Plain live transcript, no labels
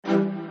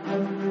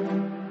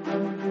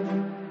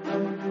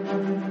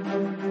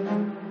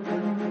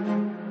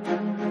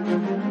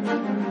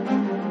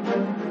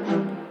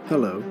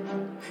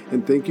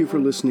and thank you for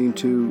listening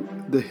to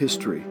The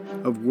History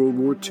of World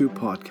War II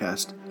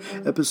podcast,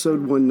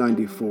 episode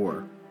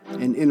 194,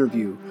 an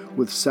interview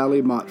with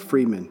Sally Mott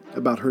Freeman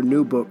about her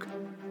new book,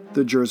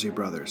 The Jersey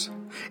Brothers,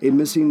 a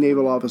missing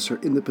naval officer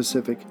in the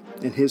Pacific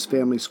and his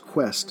family's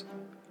quest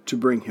to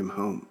bring him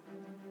home.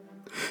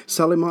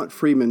 Sally Mott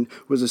Freeman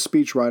was a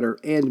speechwriter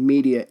and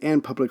media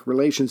and public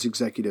relations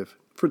executive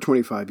for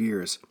 25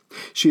 years.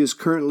 She is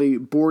currently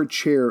board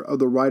chair of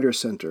the Writer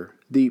Center,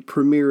 the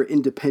premier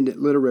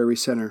independent literary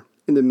center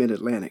in the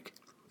Mid-Atlantic,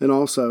 and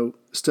also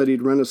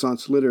studied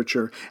Renaissance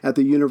literature at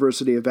the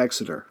University of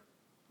Exeter,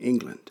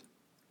 England.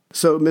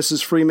 So,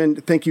 Mrs. Freeman,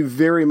 thank you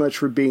very much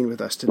for being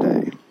with us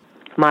today.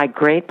 My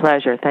great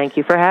pleasure. Thank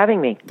you for having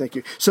me. Thank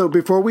you. So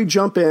before we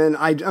jump in,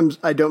 I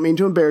don't mean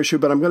to embarrass you,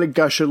 but I'm going to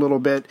gush a little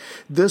bit.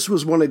 This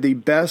was one of the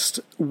best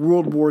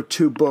World War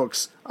II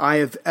books I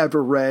have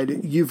ever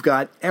read. You've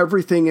got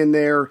everything in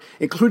there,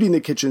 including the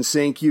kitchen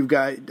sink. You've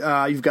got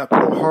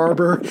Pearl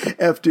Harbor,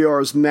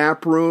 FDR's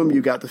map room.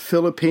 You've got the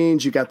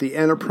Philippines. You've got the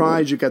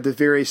Enterprise. You've got the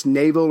various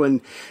naval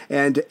and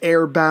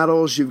air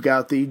battles. You've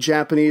got the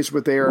Japanese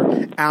with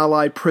their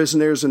Allied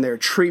prisoners and their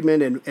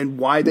treatment and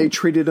why they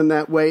treated them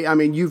that way. I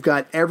mean, you've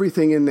got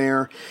everything in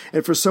there.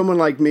 And for someone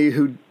like me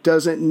who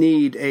doesn't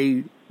need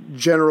a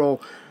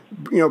general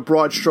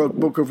broad stroke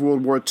book of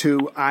World War II,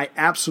 I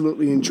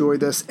absolutely enjoy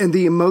this, and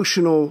the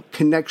emotional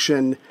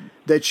connection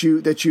that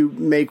you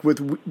make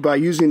by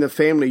using the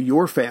family,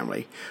 your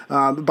family,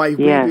 by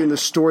reading the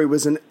story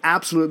was an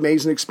absolute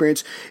amazing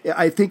experience.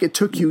 I think it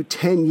took you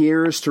 10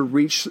 years to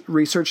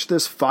research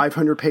this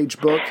 500-page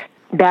book.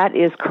 That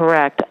is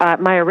correct.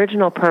 My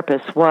original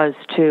purpose was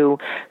to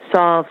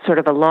solve sort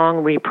of a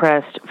long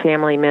repressed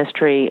family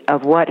mystery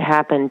of what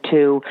happened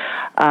to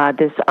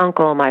this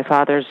uncle, my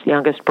father's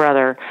youngest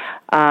brother,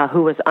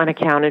 who was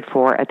unaccounted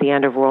for at the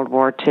end of World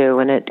War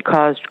II, and it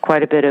caused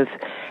quite a bit of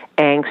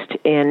angst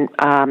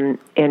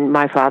in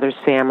my father's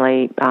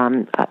family,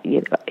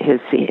 his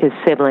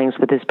siblings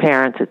with his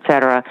parents,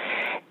 etc.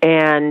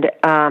 And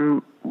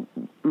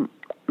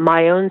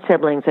my own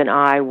siblings and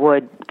I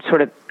would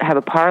sort of have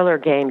a parlor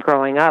game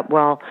growing up.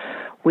 Well,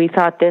 we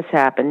thought this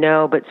happened.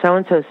 No, but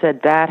so-and-so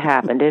said that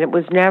happened. And it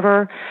was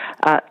never,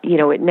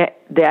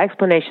 the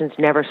explanations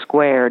never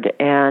squared.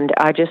 And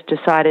I just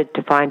decided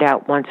to find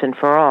out once and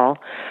for all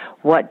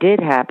what did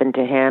happen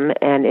to him.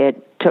 And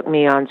it took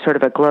me on sort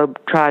of a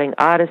globe-trotting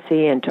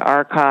odyssey into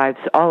archives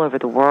all over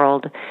the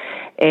world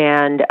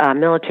and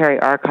military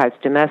archives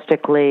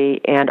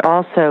domestically, and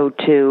also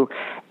to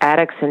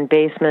attics and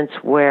basements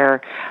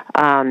where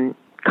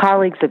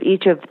colleagues of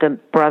each of the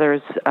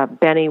brothers,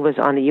 Benny was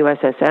on the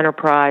USS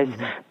Enterprise,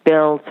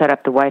 Bill set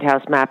up the White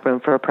House map room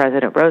for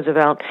President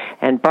Roosevelt,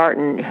 and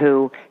Barton,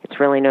 who it's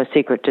really no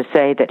secret to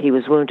say that he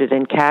was wounded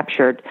and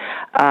captured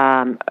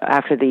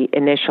after the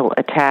initial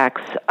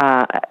attacks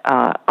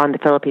on the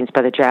Philippines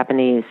by the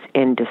Japanese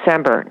in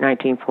December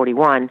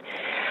 1941.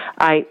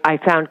 I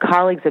found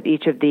colleagues of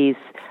each of these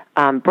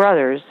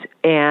brothers,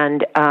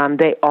 and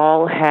they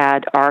all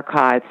had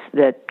archives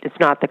that it's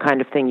not the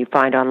kind of thing you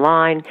find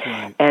online.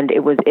 Right. And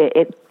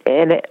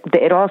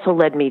it also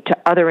led me to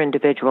other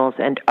individuals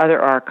and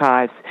other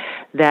archives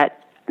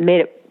that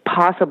made it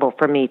possible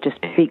for me to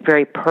speak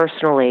very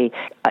personally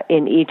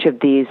in each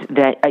of these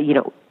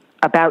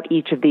about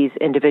each of these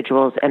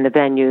individuals and the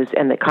venues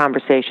and the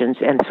conversations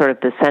and sort of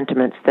the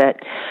sentiments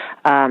that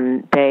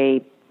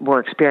they were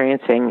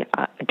experiencing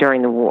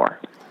during the war.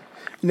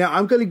 Now,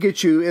 I'm going to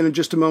get you in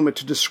just a moment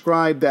to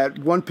describe that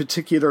one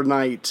particular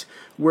night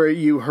where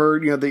you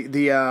heard,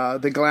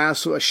 the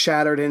glass was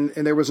shattered and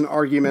there was an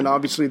argument.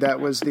 Obviously, that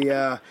was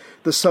the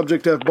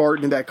subject of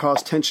Barton, and that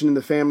caused tension in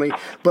the family.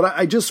 But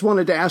I just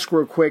wanted to ask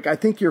real quick. I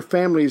think your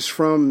family's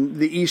from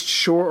the East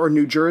Shore or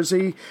New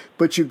Jersey,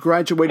 but you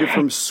graduated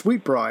from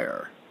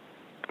Sweetbriar.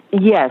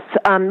 Yes.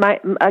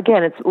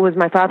 It was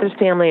my father's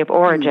family of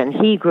origin.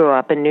 He grew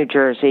up in New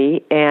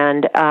Jersey,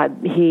 and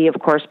he, of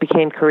course,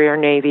 became career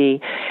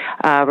Navy,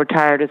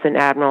 retired as an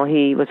admiral.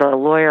 He was a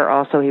lawyer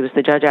also. He was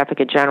the Judge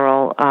Advocate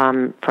General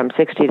from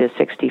 60 to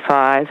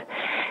 65.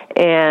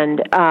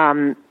 And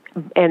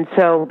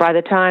so by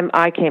the time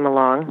I came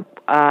along,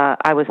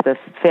 I was the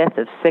fifth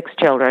of six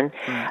children.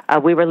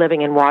 We were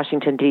living in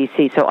Washington,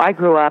 D.C., so I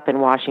grew up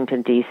in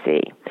Washington,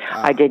 D.C.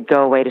 I did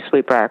go away to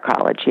Sweetbriar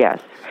College, yes.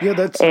 Yeah,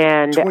 that's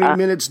 20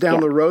 minutes down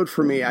the road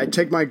for me. I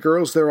take my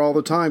girls there all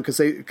the time because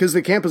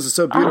the campus is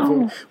so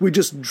beautiful. Oh. We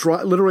just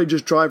literally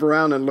drive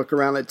around and look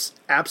around. It's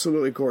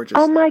absolutely gorgeous.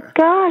 Oh, my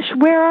gosh.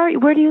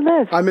 Where do you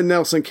live? I'm in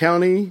Nelson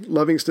County,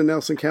 Livingston,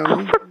 Nelson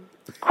County. Oh, for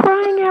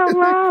crying out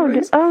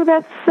loud. Oh,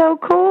 that's so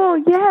cool.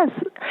 Yes.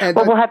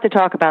 We'll have to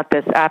talk about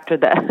this after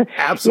that.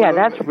 Absolutely.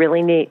 Yeah, that's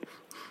really neat.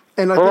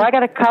 And I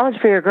got a college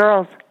for your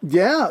girls.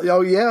 Yeah.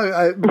 Oh,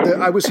 yeah.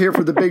 I was here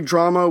for the big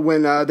drama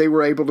when they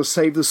were able to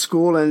save the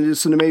school, and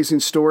it's an amazing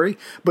story.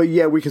 But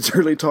yeah, we can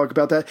certainly talk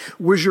about that.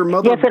 Was your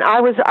mother? Yes, and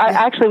I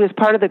actually was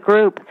part of the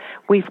group.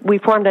 We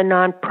formed a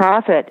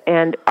nonprofit,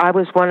 and I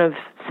was one of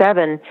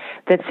 7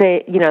 that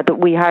say, that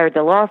we hired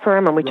the law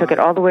firm and we took it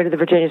all the way to the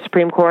Virginia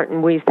Supreme Court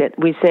and we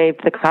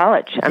saved the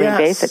college. I mean,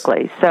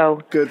 basically.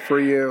 So good for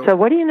you. So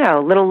what do you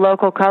know? Little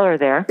local color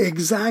there.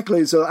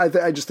 Exactly. So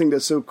I just think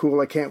that's so cool.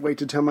 I can't wait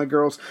to tell my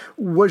girls.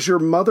 Was your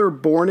mother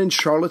born in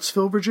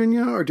Charlottesville,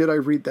 Virginia, or did I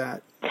read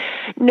that?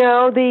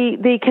 No,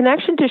 the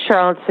connection to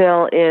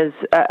Charlottesville is,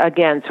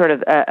 again, sort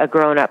of a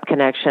grown-up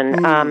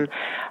connection.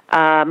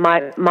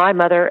 My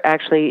mother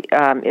actually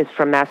is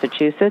from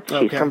Massachusetts.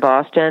 She's from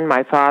Boston.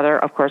 My father,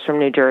 of course, from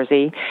New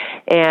Jersey.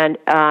 And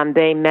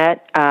they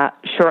met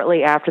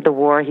shortly after the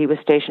war. He was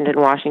stationed in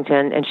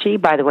Washington. And she,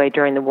 by the way,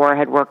 during the war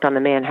had worked on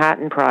the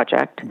Manhattan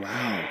Project.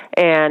 Wow.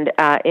 And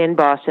in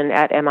Boston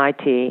at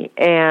MIT.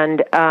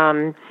 And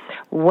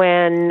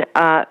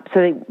so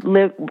they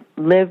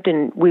lived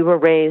and we were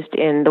raised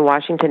in the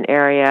Washington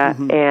area,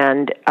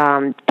 and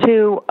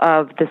 2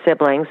 of the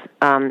siblings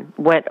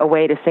went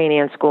away to St.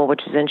 Anne's School,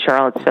 which is in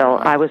Charlottesville.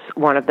 I was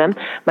one of them,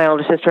 my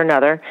older sister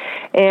another.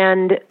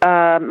 And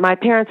my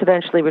parents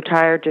eventually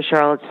retired to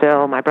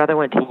Charlottesville. My brother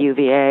went to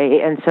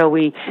UVA, and so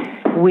we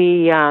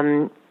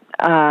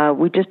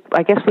just,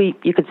 I guess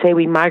you could say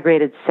we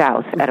migrated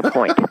south at a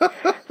point.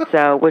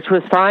 So, which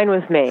was fine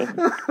with me.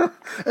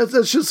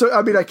 It's just so,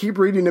 I mean, I keep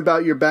reading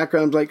about your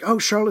background, like, oh,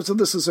 Charlottesville,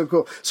 this is so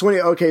cool. So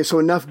anyway, so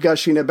enough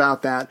gushing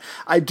about that.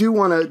 I do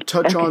want to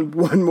touch on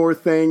one more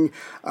thing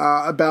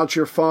about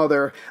your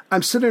father.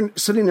 I'm sitting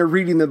there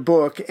reading the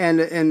book,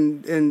 and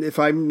if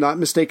I'm not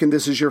mistaken,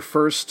 this is your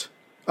first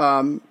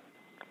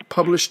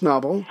published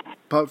novel.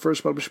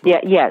 First published book?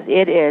 Yes,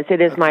 it is.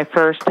 It is my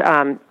first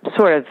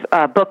sort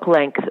of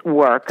book-length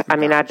work. I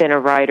mean, I've been a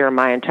writer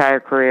my entire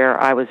career.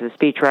 I was a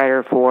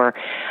speechwriter for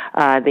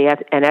an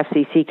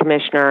FCC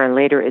commissioner and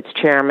later its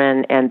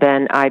chairman, and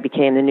then I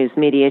became the news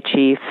media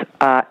chief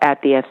at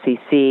the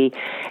FCC,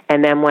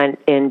 and then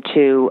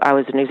I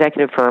was an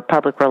executive for a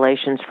public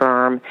relations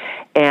firm,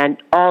 and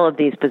all of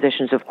these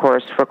positions, of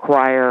course,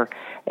 require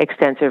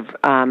extensive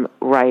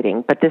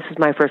writing, but this is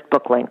my first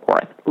book-length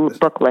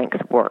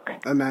work.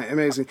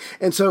 Amazing.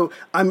 And so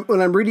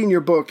when I'm reading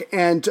your book,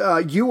 and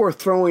you are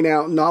throwing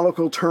out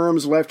nautical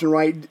terms left and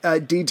right,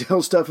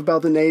 detailed stuff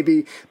about the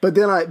Navy, but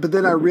then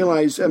I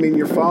realized, I mean,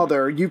 your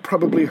father, you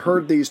probably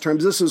heard these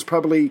terms. This is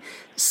probably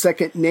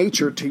second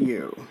nature to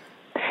you.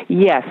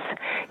 Yes.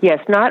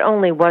 Not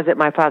only was it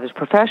my father's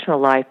professional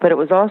life, but it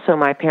was also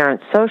my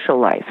parents' social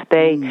life.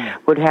 They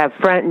would have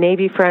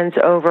Navy friends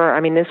over. I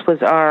mean, this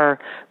was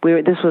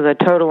a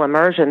total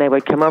immersion. They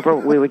would come over.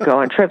 We would go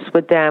on trips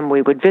with them.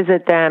 We would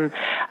visit them.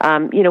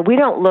 We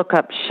don't look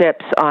up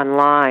ships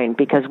online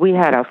because we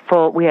had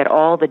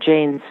all the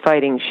Jane's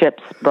Fighting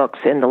Ships books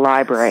in the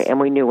library, and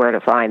we knew where to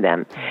find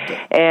them.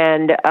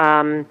 And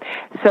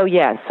so,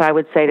 yes, I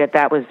would say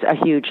that was a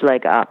huge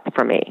leg up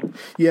for me.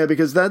 Yeah,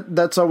 because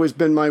that's always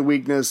been my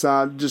weakness.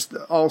 Just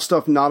all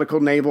stuff nautical,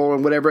 naval,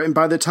 and whatever. And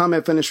by the time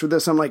I finished with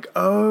this, I'm like,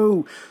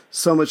 oh,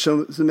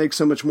 it makes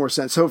so much more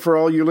sense. So for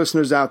all you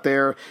listeners out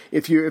there,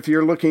 if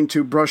you're looking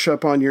to brush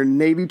up on your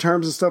Navy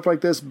terms and stuff like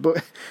this,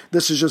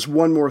 this is just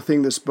one more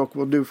thing this book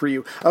will do for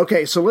you.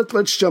 Okay, so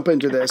let's jump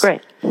into this.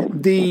 Great.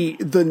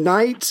 The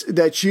night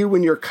that you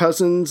and your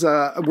cousins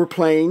were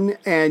playing,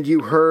 and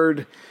you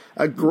heard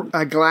a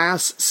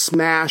glass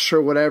smash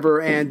or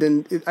whatever, and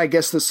then I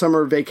guess the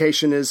summer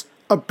vacation is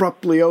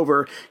abruptly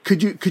over.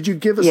 Could you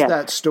give us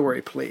that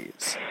story,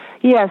 please?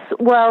 Yes.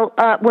 Well,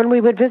 when we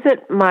would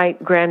visit my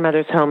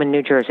grandmother's home in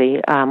New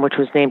Jersey, which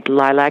was named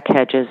Lilac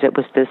Hedges, it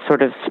was this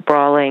sort of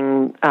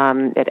sprawling,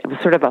 it was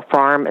sort of a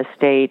farm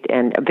estate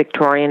and a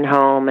Victorian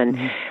home,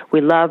 and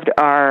we loved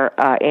our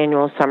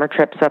annual summer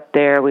trips up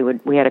there.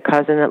 We had a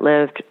cousin that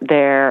lived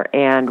there,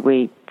 and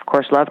we, of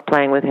course, loved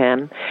playing with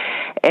him.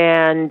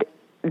 And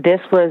this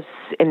was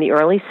in the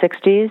early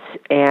 60s,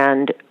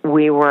 and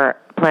we were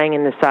playing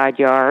in the side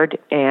yard,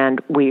 and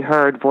we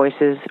heard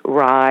voices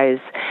rise.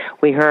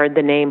 We heard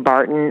the name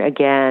Barton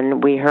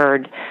again. We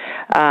heard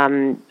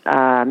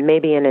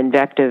maybe an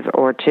invective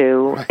or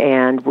two,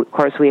 and of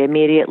course we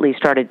immediately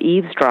started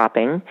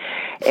eavesdropping,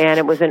 and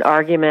it was an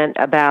argument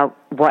about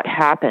what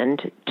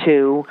happened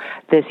to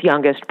this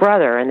youngest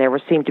brother, and there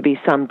seemed to be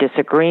some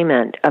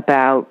disagreement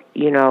about,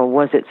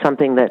 was it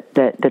something that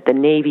the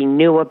Navy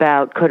knew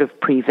about, could have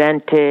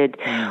prevented?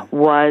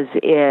 Was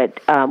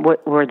it,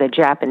 were the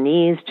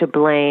Japanese to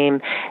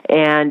blame?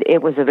 And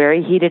it was a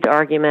very heated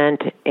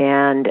argument,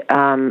 and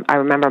I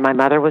remember my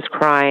mother was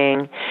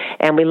crying,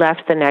 and we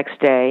left the next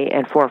day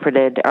and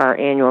forfeited our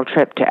annual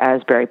trip to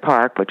Asbury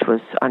Park, which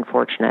was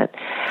unfortunate.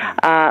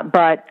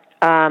 But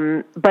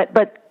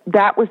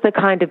that was the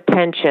kind of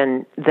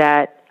tension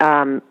that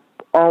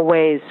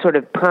always sort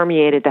of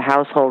permeated the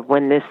household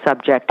when this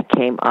subject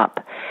came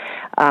up.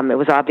 It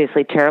was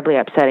obviously terribly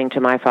upsetting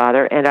to my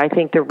father, and I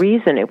think the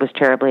reason it was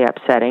terribly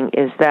upsetting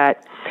is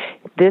that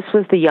this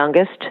was the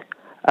youngest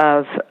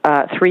of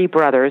 3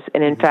 brothers,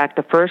 and in fact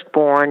the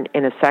firstborn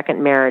in a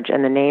second marriage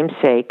and the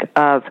namesake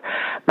of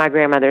my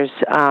grandmother's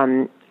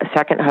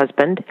second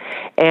husband.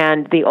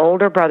 And the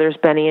older brothers,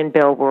 Benny and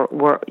Bill,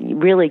 were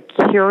really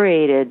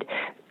curated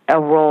a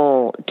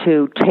role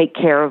to take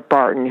care of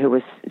Barton, who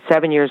was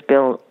 7 years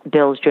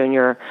Bill's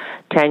junior,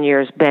 10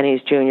 years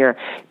Benny's junior,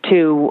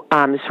 to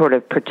sort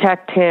of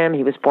protect him.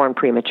 He was born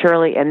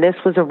prematurely, and this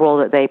was a role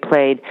that they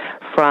played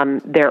from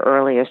their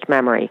earliest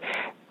memory.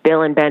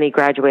 Bill and Benny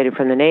graduated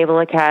from the Naval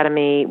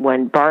Academy.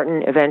 When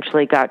Barton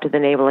eventually got to the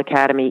Naval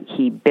Academy,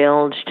 he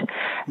bilged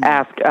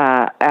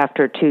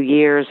after 2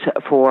 years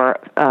for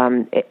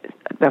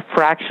a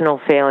fractional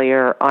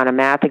failure on a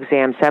math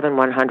exam,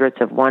 7/100ths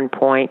of 1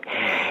 point,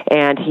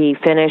 and he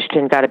finished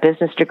and got a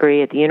business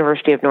degree at the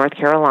University of North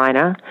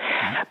Carolina.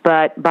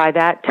 But by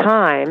that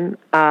time,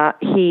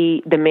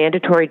 the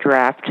mandatory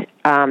draft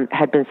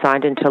had been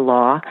signed into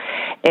law,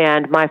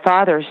 and my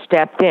father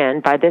stepped in.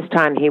 By this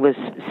time, he was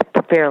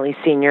fairly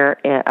senior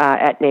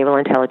at Naval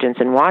Intelligence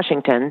in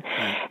Washington,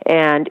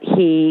 and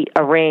he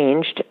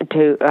arranged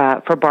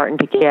for Barton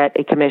to get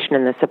a commission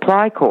in the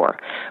Supply Corps,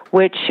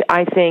 which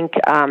I think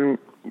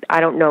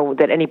I don't know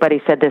that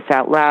anybody said this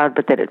out loud,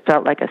 but that it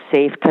felt like a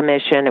safe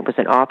commission. It was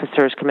an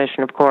officer's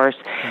commission, of course,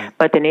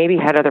 but the Navy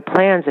had other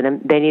plans,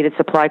 and they needed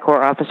Supply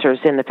Corps officers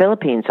in the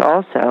Philippines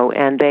also,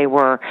 and they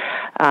were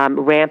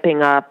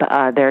ramping up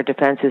their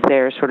defenses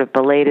there sort of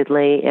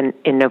belatedly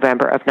in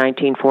November of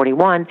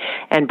 1941,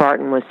 and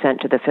Barton was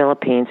sent to the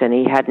Philippines, and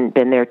he hadn't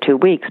been there 2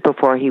 weeks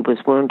before he was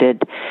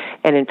wounded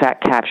and, in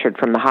fact, captured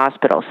from the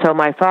hospital. So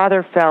my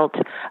father felt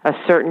a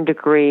certain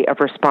degree of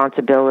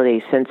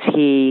responsibility since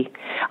he,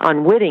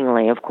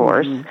 unwittingly, of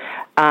course, in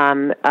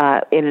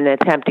an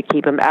attempt to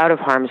keep him out of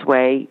harm's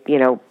way,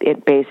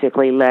 it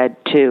basically led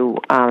to,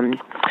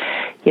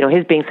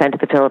 his being sent to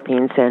the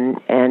Philippines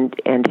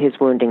and his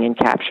wounding and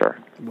capture.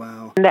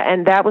 Wow.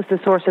 And that was the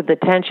source of the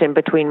tension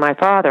between my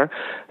father,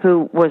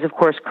 who was, of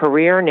course,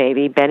 career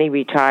Navy. Benny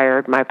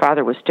retired. My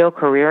father was still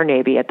career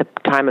Navy at the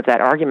time of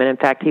that argument. In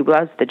fact, he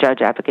was the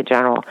Judge Advocate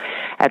General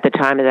at the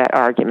time of that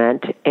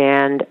argument.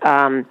 And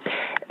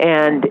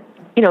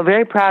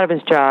very proud of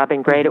his job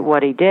and great at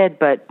what he did.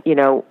 But,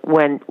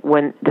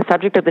 when the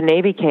subject of the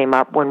Navy came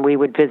up when we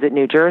would visit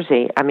New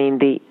Jersey, I mean,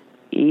 it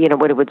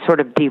would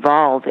sort of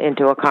devolve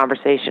into a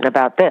conversation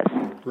about this.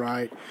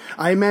 Right.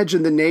 I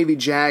imagine the Navy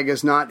JAG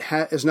is not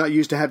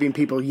used to having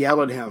people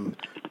yell at him,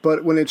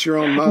 but when it's your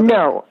own mother.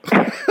 No.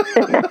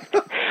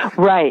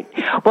 Right.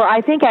 Well,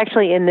 I think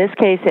actually in this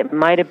case it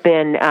might have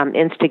been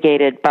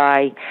instigated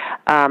by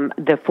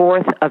the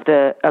fourth of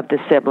the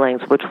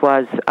siblings, which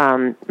was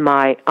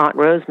my Aunt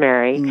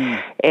Rosemary,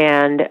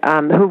 and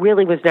who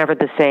really was never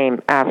the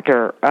same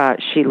after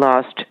she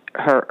lost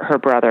her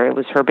brother. It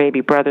was her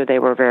baby brother. They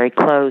were very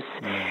close,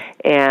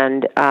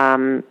 and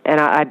I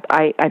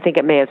think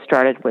it may have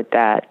started with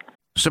that.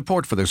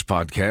 Support for this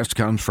podcast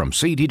comes from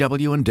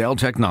CDW and Dell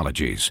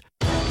Technologies.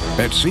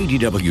 At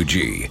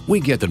CDWG, we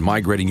get that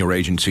migrating your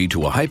agency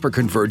to a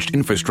hyper-converged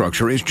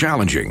infrastructure is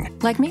challenging.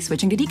 Like me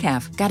switching to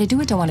decaf. Gotta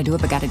do it, don't want to do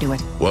it, but gotta do it.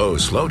 Whoa,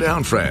 slow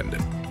down, friend.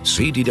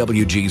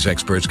 CDWG's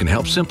experts can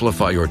help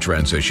simplify your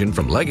transition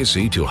from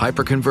legacy to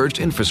hyper-converged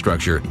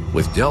infrastructure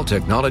with Dell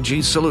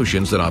Technologies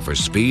solutions that offer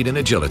speed and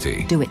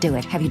agility. Do it.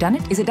 Have you done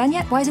it? Is it done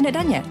yet? Why isn't it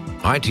done yet?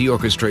 IT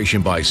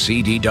orchestration by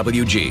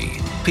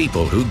CDWG.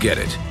 People who get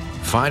it.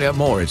 Find out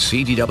more at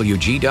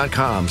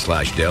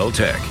cdwg.com/Dell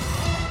Tech.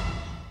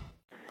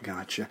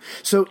 Gotcha.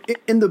 So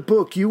in the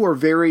book, you are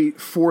very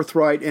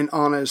forthright and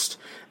honest,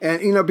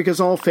 and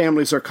because all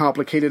families are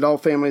complicated, all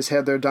families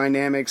have their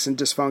dynamics and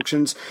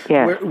dysfunctions.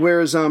 Yeah.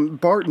 Whereas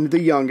Barton,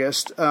 the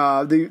youngest,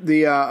 of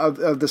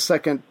the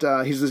second,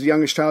 he's the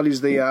youngest child.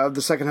 He's the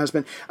second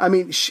husband. I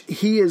mean,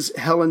 he is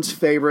Helen's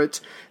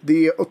favorite.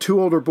 The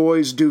two older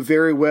boys do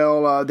very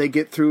well. They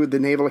get through the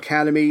Naval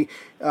Academy.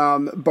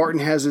 Barton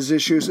has his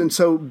issues, and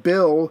so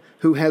Bill,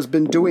 who has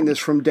been doing this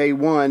from day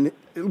one,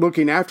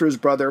 looking after his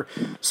brother,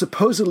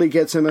 supposedly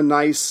gets him a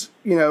nice,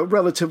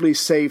 relatively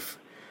safe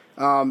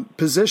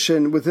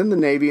position within the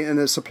Navy and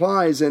the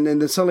supplies, and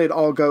then suddenly it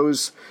all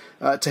goes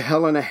to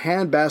hell in a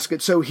handbasket.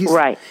 So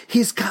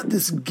he's got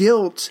this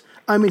guilt.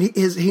 I mean,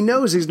 he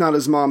knows he's not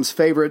his mom's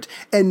favorite,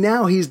 and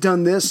now he's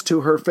done this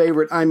to her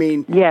favorite. I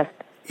mean, yes.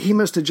 He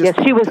must have just...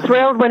 Yes, she was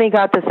thrilled when he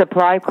got the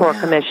Supply Corps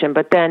commission,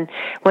 but then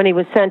when he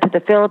was sent to the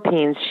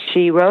Philippines,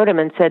 she wrote him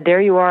and said,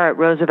 "There you are at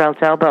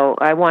Roosevelt's elbow.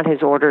 I want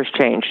his orders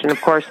changed." And, of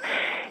course,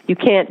 you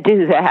can't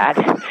do that.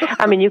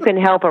 I mean, you can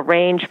help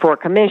arrange for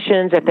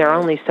commissions if there are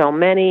only so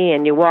many,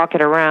 and you walk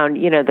it around,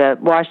 the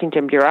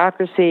Washington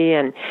bureaucracy,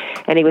 and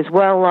he was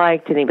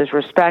well-liked and he was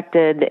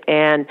respected.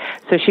 And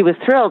so she was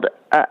thrilled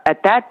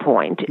at that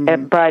point,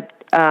 but...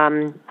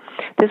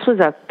 this was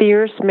a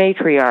fierce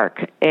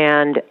matriarch,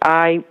 and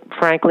I,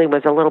 frankly,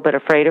 was a little bit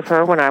afraid of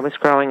her when I was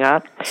growing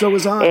up. So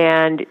was I.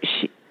 And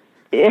she...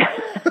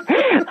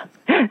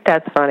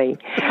 That's funny.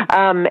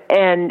 I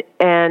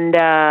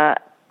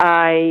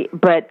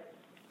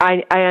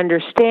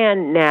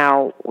understand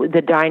now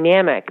the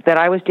dynamic that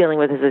I was dealing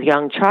with as a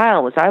young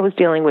child. I was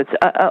dealing with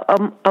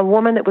a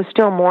woman that was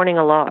still mourning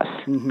a loss.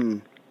 Mm-hmm.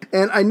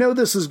 And I know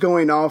this is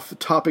going off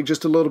topic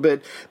just a little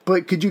bit,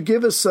 but could you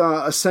give us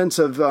a sense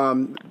of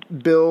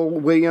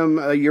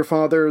William, your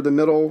father, the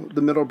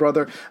middle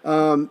brother,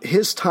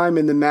 his time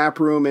in the map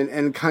room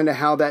and kind of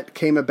how that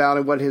came about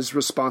and what his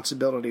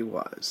responsibility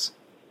was?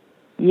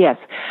 Yes.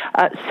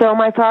 So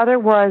my father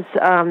was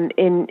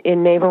in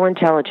naval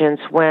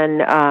intelligence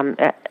when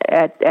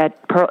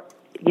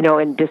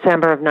in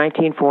December of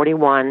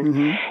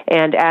 1941,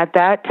 and at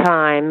that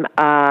time,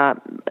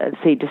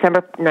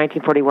 December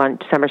 1941,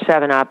 December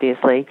 7,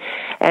 obviously,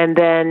 and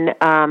then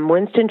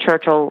Winston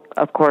Churchill,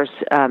 of course,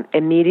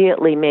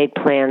 immediately made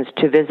plans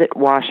to visit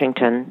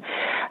Washington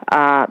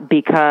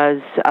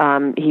because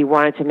he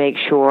wanted to make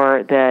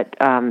sure that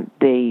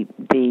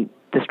the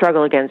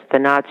struggle against the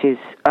Nazis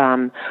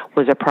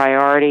was a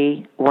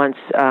priority once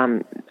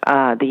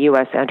the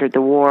U.S. entered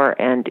the war,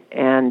 and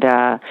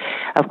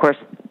of course,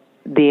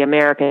 the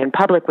American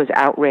public was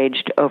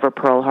outraged over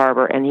Pearl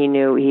Harbor, and he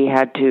knew he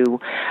had to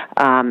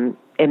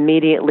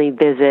immediately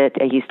visit.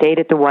 He stayed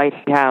at the White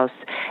House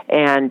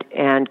and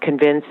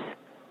convince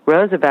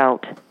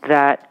Roosevelt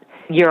that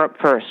Europe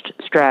first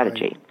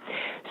strategy.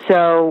 Right.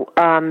 So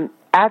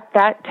at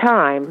that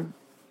time,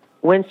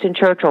 Winston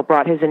Churchill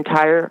brought his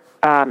entire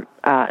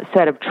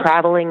set of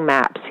traveling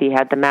maps. He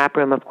had the map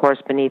room, of course,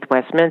 beneath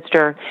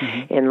Westminster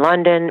in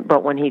London,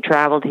 but when he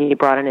traveled, he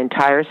brought an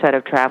entire set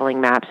of traveling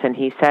maps, and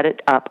he set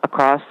it up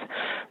across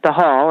the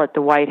hall at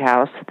the White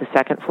House, the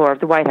second floor of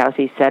the White House.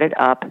 He set it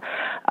up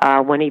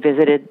when he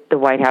visited the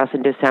White House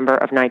in December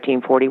of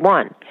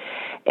 1941.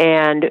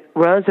 And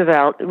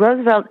Roosevelt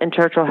and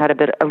Churchill had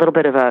a little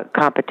bit of a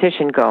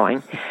competition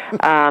going,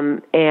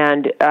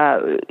 and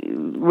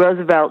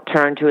Roosevelt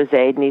turned to his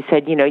aide and he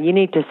said, "You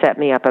need to set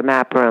me up a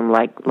map room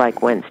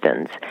like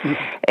Winston's."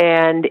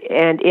 And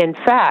in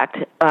fact,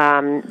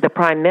 the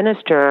Prime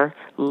Minister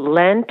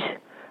lent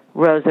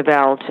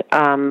Roosevelt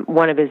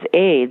one of his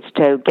aides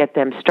to get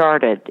them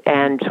started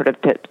and sort of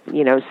to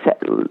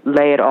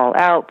lay it all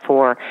out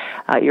for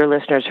your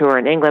listeners who are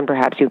in England.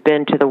 Perhaps you've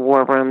been to the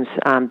war rooms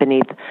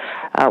beneath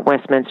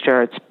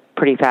Westminster. It's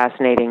pretty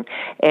fascinating,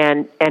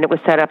 and it was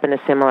set up in a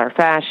similar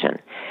fashion.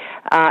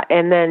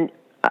 And then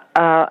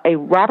a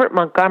Robert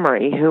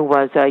Montgomery, who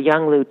was a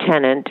young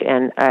lieutenant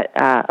and,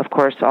 of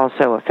course,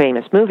 also a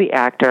famous movie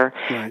actor,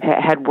 right,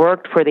 had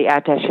worked for the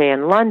attaché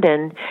in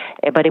London,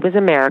 but he was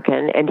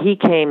American, and he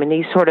came and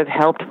he sort of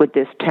helped with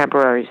this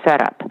temporary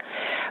setup.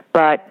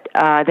 But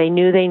they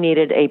knew they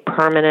needed a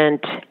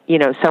permanent,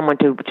 someone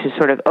to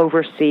sort of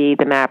oversee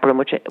the map room,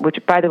 which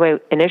by the way,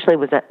 initially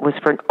was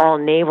for all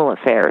naval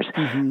affairs,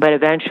 but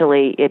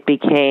eventually it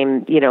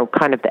became,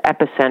 kind of the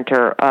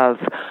epicenter of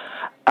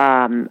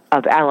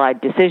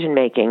Allied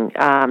decision-making,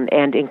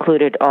 and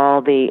included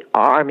all the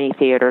Army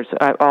theaters,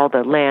 all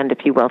the land,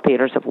 if you will,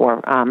 theaters of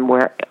war,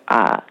 where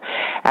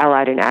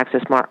Allied and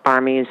Axis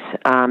armies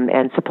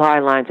and supply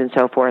lines and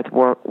so forth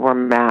were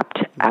mapped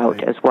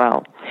out as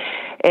well.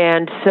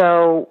 And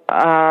so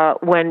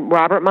when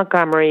Robert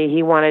Montgomery,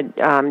 he wanted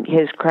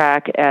his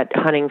crack at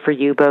hunting for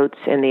U-boats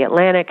in the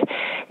Atlantic,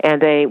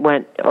 and they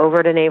went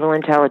over to Naval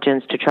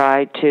Intelligence to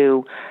try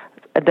to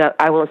the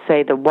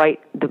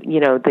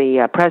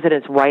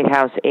president's White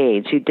House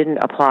aides who didn't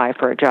apply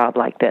for a job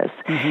like this.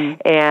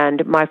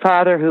 And my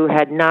father, who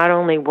had not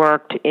only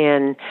worked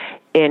in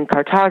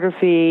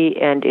cartography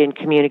and in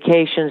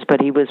communications, but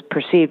he was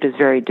perceived as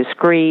very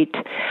discreet.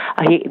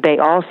 They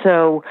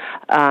also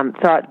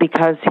thought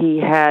because he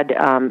had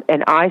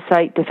an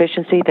eyesight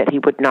deficiency that he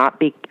would not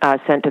be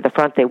sent to the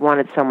front. They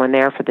wanted someone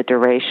there for the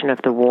duration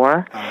of the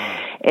war,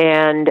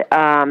 and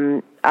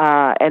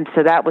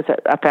so that was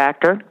a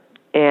factor.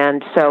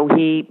 And so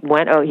he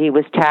went. He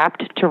was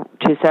tapped to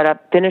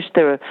finish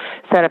the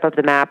setup of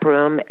the map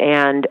room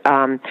and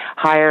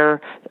hire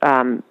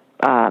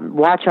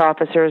watch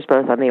officers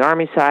both on the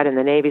Army side and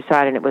the Navy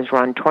side, and it was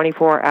run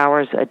 24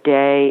 hours a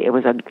day. It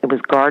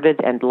was guarded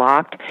and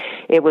locked.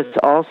 It was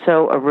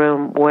also a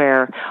room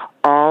where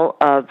all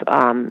of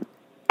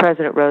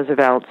President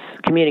Roosevelt's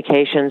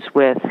communications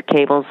with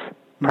cables,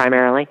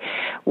 primarily,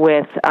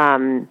 with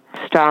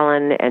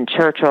Stalin and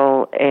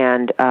Churchill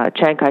and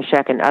Chiang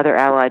Kai-shek and other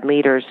Allied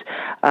leaders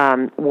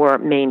were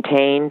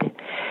maintained,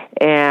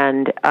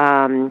 and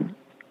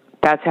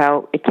that's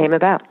how it came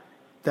about.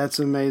 That's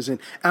amazing.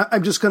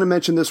 I'm just going to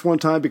mention this one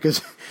time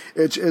because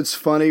it's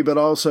funny, but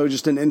also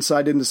just an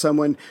insight into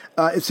someone.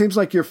 It seems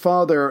like your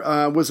father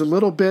was a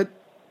little bit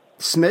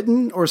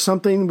smitten or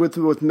something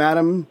with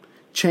Madame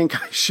Chiang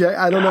Kai-shek.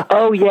 I don't know.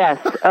 Oh yes.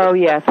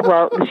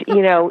 Well,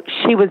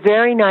 she was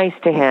very nice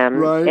to him,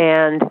 right.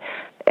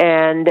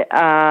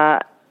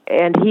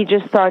 And he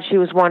just thought she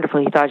was wonderful.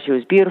 He thought she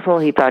was beautiful.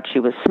 He thought she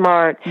was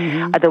smart.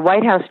 The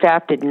White House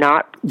staff did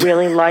not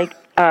really like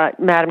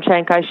Madame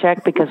Chiang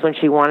Kai-shek because when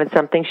she wanted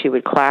something, she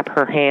would clap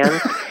her hands.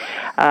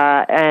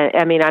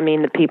 I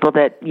mean the people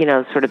that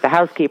sort of the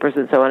housekeepers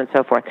and so on and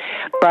so forth.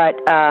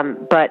 But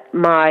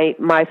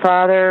my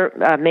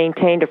father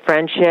maintained a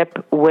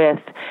friendship with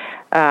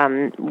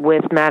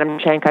Madame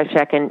Chiang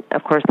Kai-shek and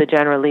of course the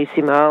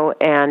Generalissimo,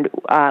 and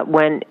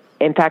went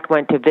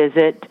to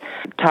visit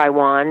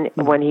Taiwan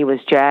when he was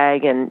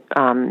JAG, and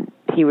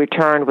he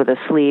returned with a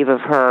sleeve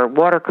of her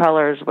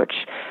watercolors, which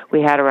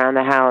we had around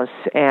the house,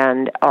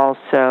 and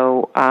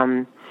also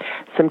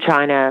some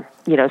china,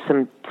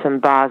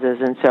 some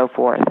vases and so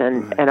forth.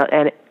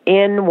 And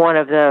in one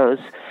of those,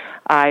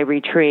 I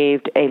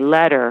retrieved a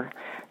letter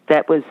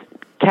that was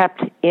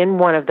kept in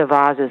one of the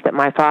vases that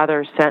my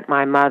father sent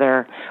my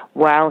mother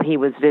while he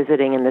was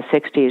visiting in the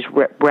 60s,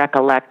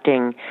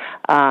 recollecting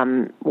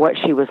what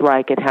she was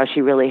like and how she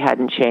really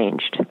hadn't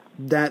changed.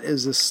 That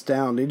is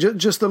astounding.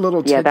 Just the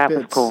little tidbits. Yeah, that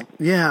was cool.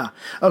 Yeah.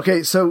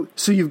 Okay, so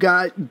you've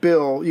got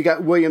Bill, you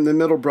got William, the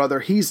middle brother.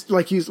 He's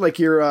like his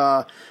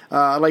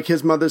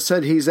mother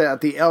said, he's at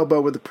the elbow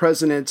with the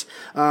president.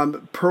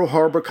 Pearl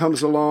Harbor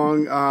comes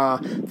along.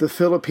 The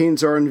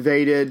Philippines are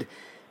invaded.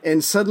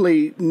 And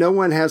suddenly, no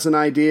one has an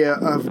idea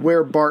of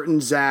where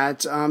Barton's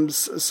at.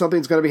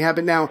 Something's going to be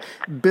happening. Now,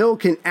 Bill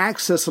can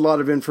access a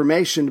lot of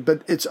information,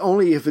 but it's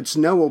only if it's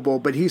knowable.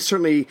 But he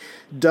certainly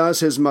does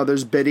his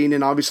mother's bidding,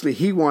 and obviously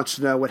he wants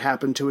to know what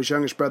happened to his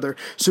youngest brother.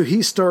 So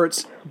he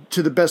starts,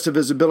 to the best of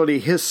his ability,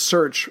 his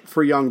search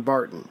for young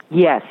Barton.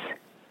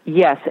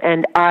 Yes,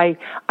 and I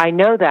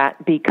know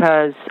that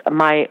because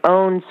my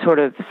own sort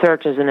of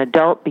search as an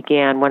adult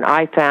began when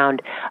I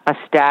found a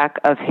stack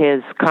of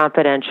his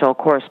confidential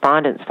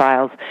correspondence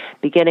files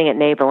beginning at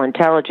Naval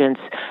Intelligence,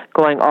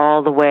 going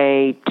all the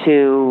way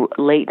to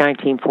late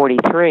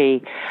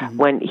 1943,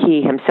 when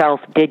he himself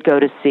did go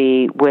to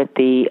sea with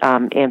the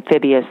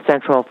amphibious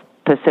Central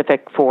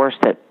Pacific Force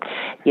that,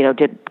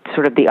 did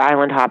sort of the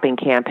island hopping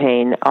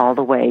campaign all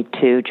the way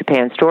to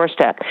Japan's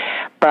doorstep.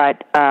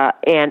 But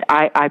and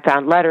I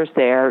found letters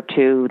there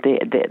to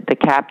the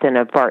captain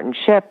of Barton's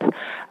ship,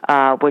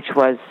 which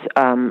was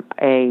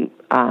a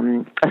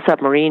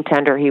submarine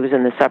tender. He was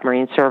in the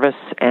submarine service,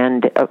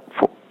 and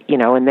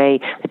and the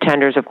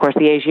tenders, of course,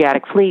 the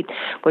Asiatic Fleet,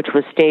 which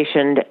was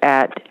stationed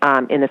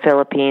in the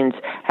Philippines,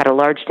 had a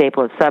large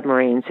staple of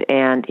submarines,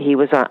 and he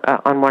was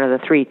on one of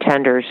the three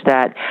tenders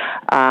that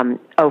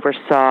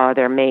oversaw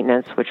their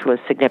maintenance, which was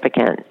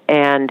significant.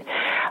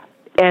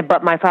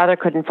 But my father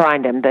couldn't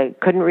find him. They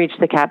couldn't reach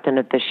the captain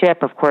of the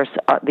ship. Of course,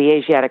 the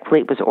Asiatic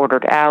Fleet was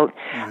ordered out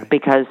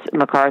because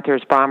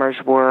MacArthur's bombers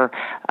were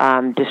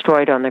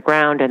destroyed on the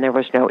ground, and there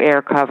was no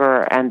air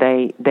cover. And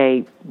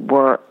they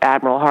were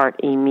Admiral Hart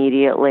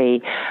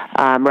immediately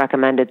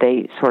recommended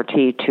they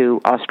sortie to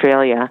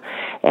Australia.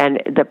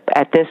 And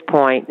at this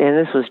point, and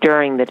this was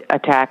during the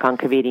attack on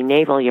Cavite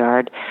Naval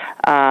Yard,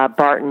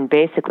 Barton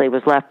basically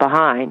was left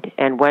behind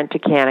and went to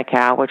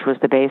Guadalcanal, which was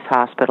the base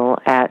hospital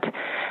at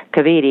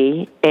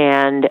Cavite,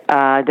 and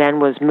then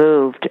was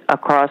moved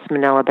across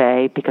Manila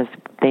Bay because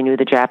they knew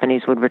the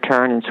Japanese would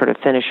return and sort of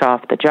finish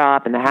off the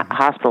job, and the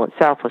hospital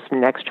itself was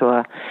next to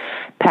a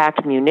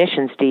packed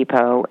munitions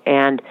depot.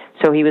 And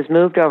so he was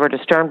moved over to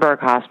Sternberg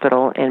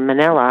Hospital in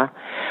Manila,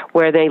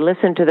 where they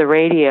listened to the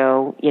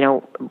radio,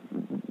 to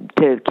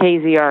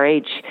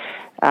KZRH,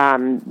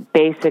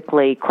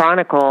 basically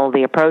chronicle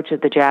the approach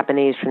of the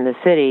Japanese from the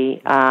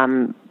city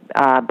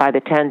by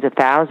the tens of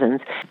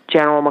thousands.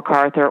 General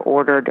MacArthur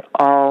ordered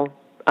all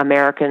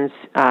Americans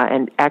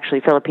and actually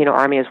Filipino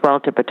Army as well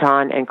to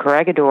Bataan and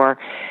Corregidor,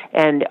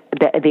 and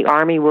the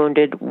Army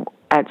wounded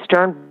at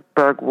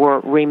Sternberg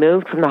were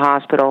removed from the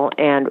hospital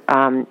and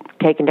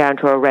taken down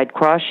to a Red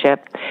Cross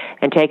ship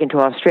and taken to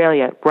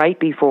Australia right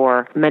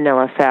before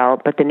Manila fell,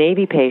 but the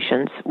Navy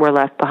patients were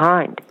left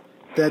behind.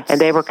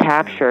 And they were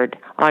captured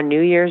on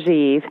New Year's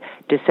Eve,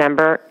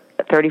 December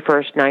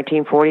 31st,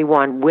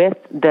 1941, with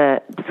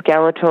the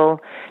skeletal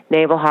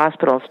Naval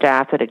Hospital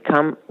staff that had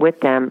come with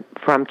them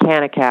from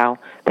Guadalcanal.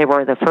 They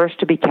were the first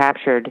to be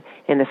captured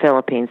in the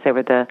Philippines. They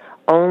were the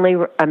only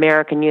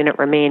American unit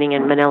remaining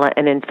in Manila,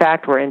 and in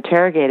fact were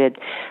interrogated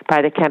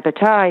by the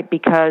Kempeitai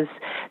because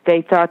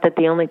they thought that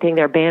the only thing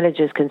their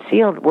bandages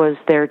concealed was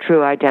their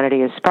true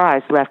identity as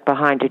spies left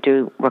behind to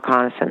do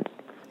reconnaissance.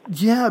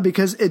 Yeah,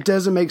 because it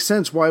doesn't make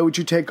sense. Why would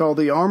you take all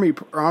the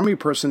Army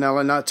personnel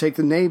and not take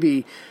the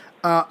Navy?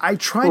 I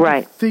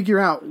tried to figure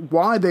out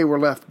why they were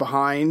left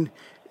behind.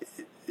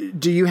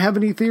 Do you have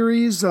any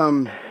theories?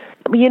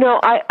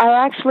 I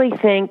actually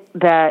think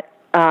that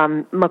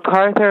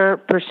MacArthur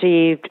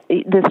perceived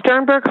the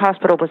Sternberg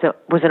Hospital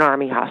was an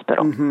Army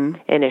hospital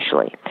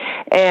initially,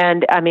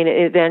 and it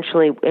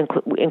eventually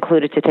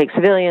included to take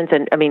civilians.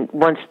 And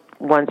once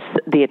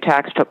the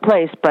attacks took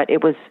place, but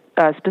it was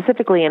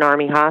specifically an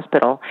Army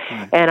hospital,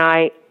 and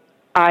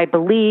I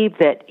believe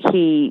that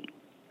he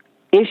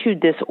issued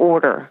this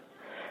order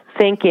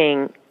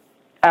thinking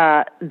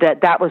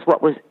that was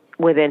what was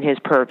within his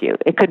purview.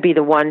 It could be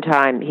the one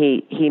time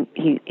he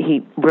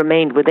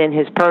remained within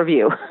his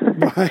purview.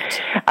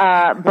 Right.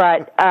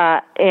 But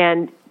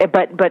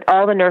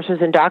all the nurses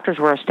and doctors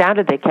were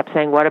astounded. They kept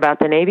saying, "What about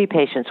the Navy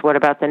patients? What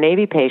about the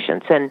Navy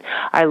patients?" And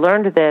I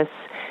learned this.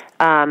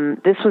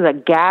 This was a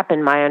gap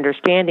in my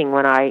understanding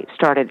when I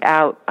started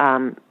out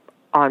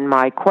on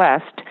my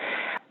quest,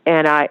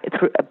 and I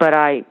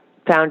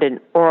found an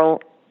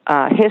oral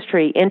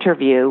history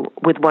interview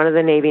with one of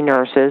the Navy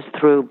nurses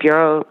through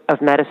Bureau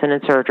of Medicine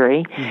and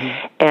Surgery,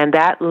 and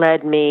that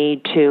led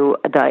me to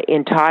the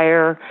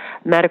entire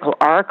medical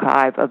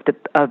archive of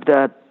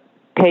the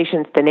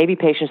patients, the Navy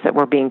patients that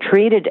were being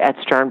treated at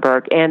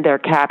Sternberg, and their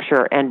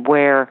capture, and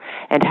where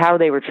and how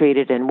they were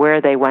treated and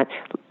where they went.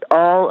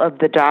 All of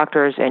the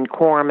doctors and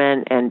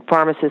corpsmen and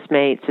pharmacist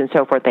mates and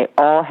so forth, they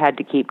all had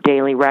to keep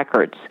daily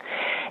records.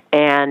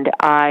 And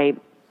I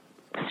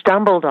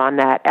stumbled on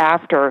that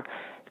after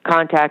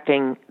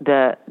contacting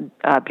the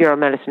Bureau of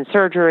Medicine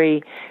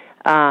Surgery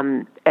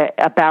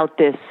about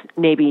this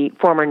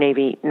former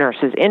Navy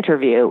nurse's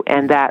interview,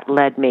 and that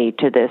led me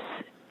to this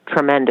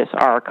tremendous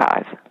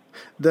archive.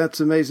 That's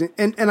amazing.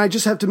 And I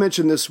just have to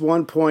mention this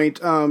one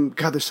point. God,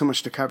 there's so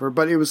much to cover,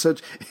 but it was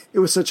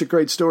such a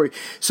great story.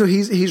 So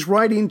he's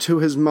writing to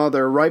his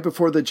mother right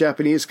before the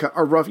Japanese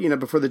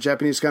before the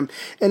Japanese come,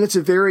 and it's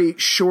a very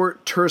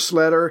short, terse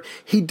letter.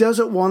 He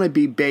doesn't want to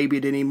be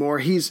babied anymore.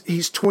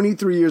 He's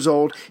 23 years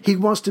old. He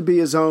wants to be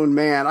his own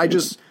man.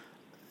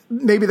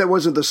 Maybe that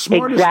wasn't the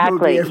smartest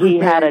move he ever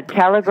made. Had a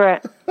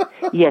telegram.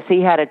 Yes,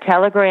 he had a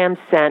telegram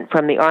sent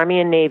from the Army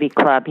and Navy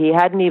Club. He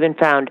hadn't even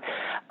found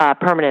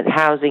permanent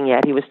housing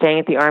yet. He was staying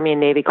at the Army and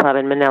Navy Club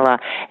in Manila,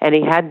 and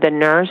he had the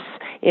nurse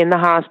in the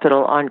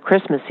hospital on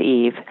Christmas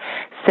Eve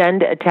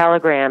send a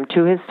telegram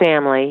to his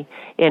family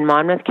in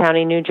Monmouth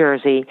County, New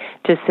Jersey,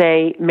 to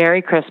say,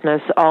 "Merry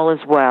Christmas, all is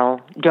well,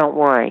 don't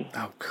worry."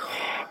 Oh, God.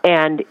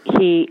 And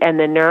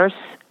the nurse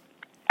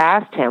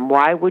asked him,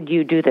 "Why would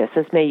you do this?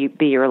 This may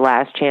be your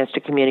last chance to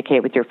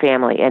communicate with your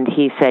family." And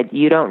he said,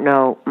 "You don't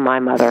know my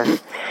mother.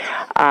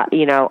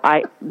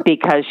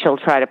 Because she'll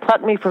try to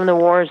pluck me from the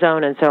war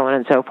zone," and so on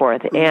and so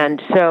forth.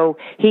 And so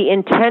he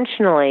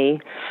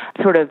intentionally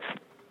sort of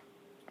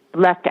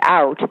left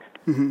out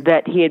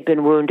that he had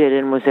been wounded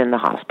and was in the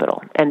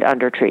hospital and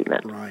under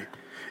treatment. Right.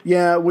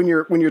 Yeah. When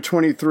you're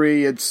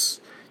 23,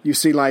 you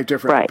see life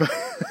differently. Right.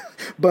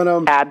 But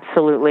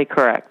absolutely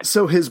correct.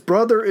 So his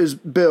brother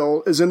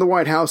Bill is in the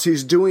White House.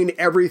 He's doing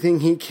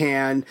everything he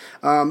can,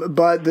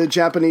 but the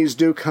Japanese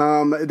do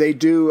come. They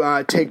do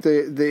take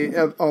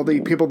all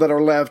the people that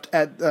are left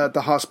at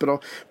the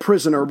hospital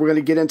prisoner. We're going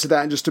to get into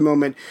that in just a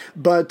moment.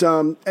 But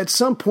at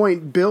some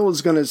point, Bill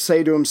is going to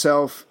say to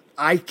himself,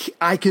 "I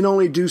can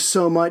only do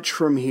so much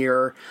from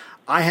here.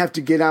 I have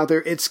to get out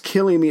there. It's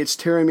killing me. It's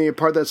tearing me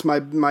apart." That's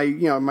my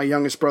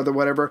youngest brother,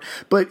 whatever.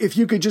 But if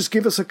you could just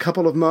give us a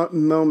couple of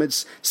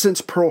moments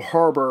since Pearl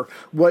Harbor,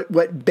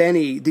 what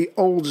Benny, the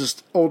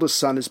oldest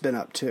son, has been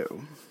up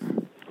to.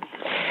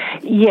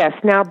 Yes.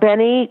 Now,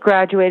 Benny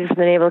graduated from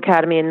the Naval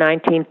Academy in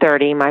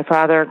 1930. My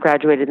father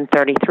graduated in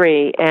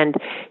 1933, and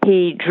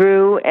he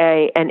drew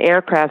an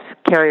aircraft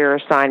carrier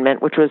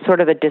assignment, which was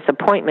sort of a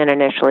disappointment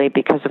initially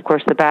because, of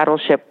course, the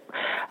battleship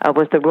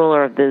was the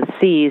ruler of the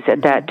seas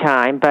at that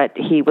time. But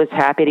he was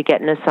happy to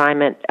get an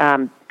assignment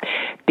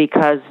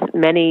because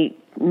many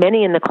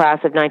in the class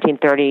of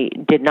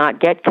 1930 did not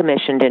get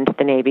commissioned into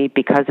the Navy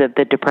because of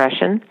the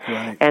Depression.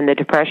 Right. And the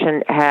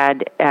Depression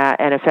had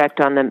an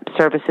effect on the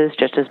services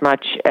just as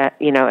much,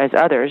 as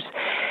others.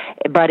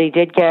 But he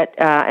did get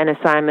an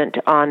assignment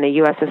on the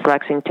USS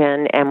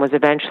Lexington and was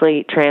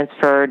eventually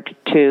transferred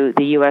to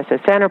the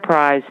USS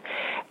Enterprise.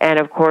 And,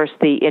 of course,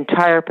 the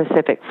entire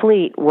Pacific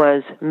Fleet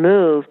was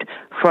moved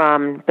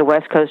from the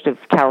west coast of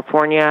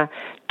California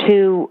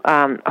to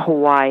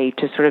Hawaii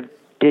to sort of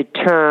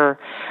deter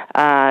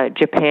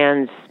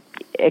Japan's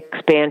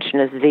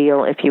expansionist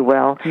zeal, if you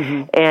will.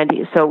 Mm-hmm.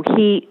 And so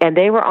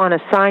they were on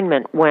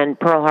assignment when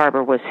Pearl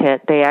Harbor was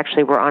hit. They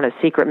actually were on a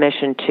secret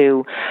mission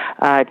to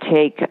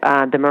take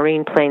the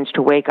Marine planes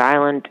to Wake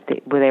Island.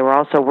 They were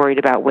also worried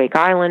about Wake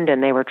Island,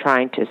 and they were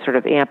trying to sort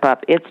of amp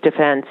up its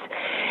defense.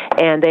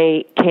 And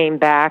they came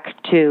back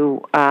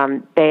to,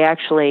 they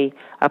actually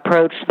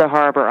approached the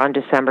harbor on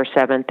December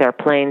 7th. Their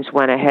planes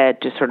went ahead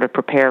to sort of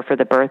prepare for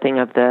the berthing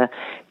of the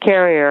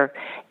carrier,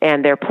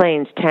 and their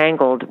planes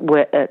tangled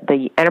with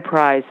the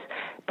Enterprise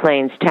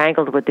planes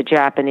tangled with the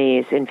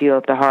Japanese in view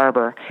of the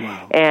harbor.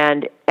 Wow.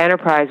 And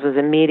Enterprise was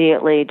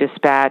immediately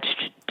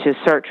dispatched to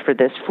search for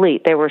this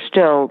fleet. They were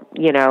still,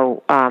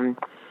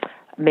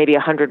 maybe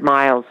 100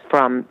 miles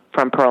from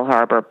Pearl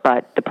Harbor,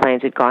 but the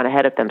planes had gone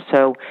ahead of them.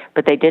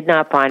 But they did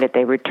not find it.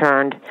 They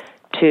returned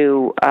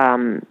to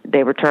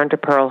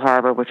Pearl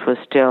Harbor, which was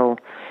still,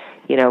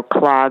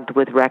 clogged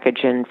with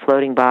wreckage and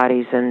floating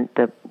bodies, and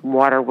the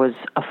water was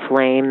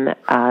aflame.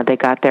 They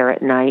got there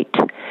at night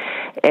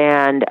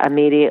and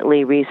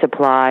immediately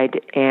resupplied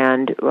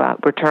and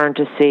returned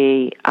to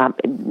sea,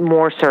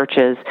 more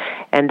searches,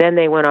 and then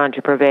they went on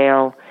to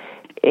prevail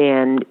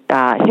in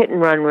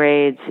hit-and-run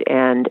raids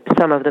and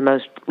some of the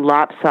most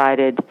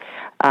lopsided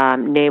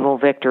naval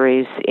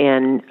victories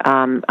in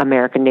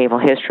American naval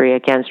history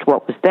against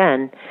what was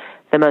then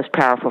the most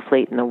powerful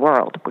fleet in the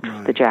world, which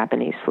was the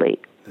Japanese fleet.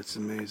 That's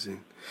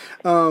amazing.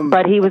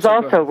 But he was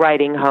also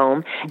writing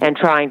home and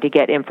trying to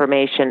get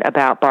information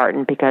about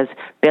Barton because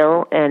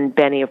Bill and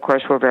Benny, of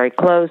course, were very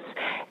close,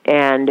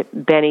 and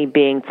Benny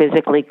being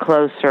physically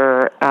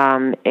closer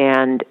with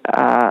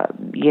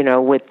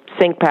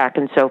SINCPAC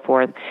and so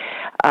forth,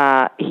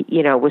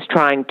 was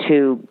trying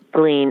to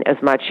glean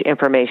as much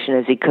information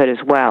as he could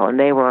as well. And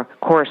they were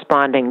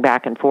corresponding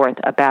back and forth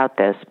about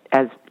this,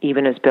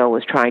 even as Bill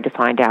was trying to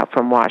find out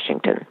from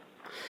Washington.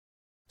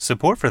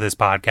 Support for this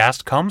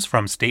podcast comes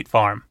from State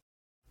Farm.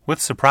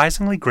 With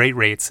surprisingly great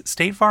rates,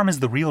 State Farm is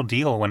the real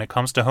deal when it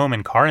comes to home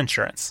and car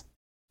insurance.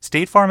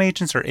 State Farm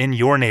agents are in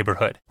your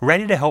neighborhood,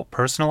 ready to help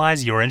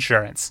personalize your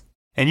insurance.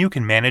 And you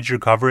can manage your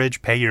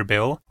coverage, pay your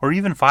bill, or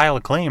even file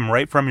a claim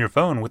right from your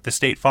phone with the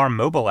State Farm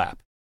mobile app.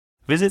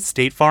 Visit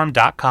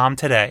statefarm.com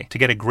today to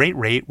get a great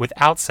rate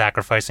without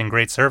sacrificing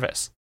great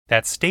service.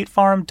 That's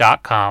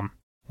statefarm.com.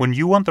 When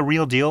you want the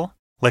real deal,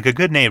 like a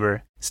good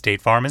neighbor,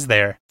 State Farm is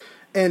there.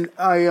 And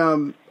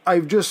I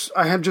have just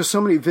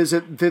so many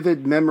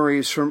vivid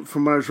memories from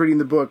when I was reading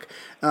the book,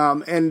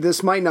 and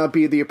this might not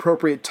be the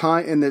appropriate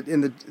time in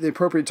the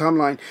appropriate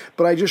timeline,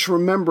 but I just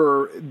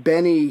remember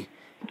Benny,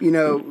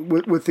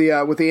 with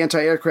the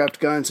anti-aircraft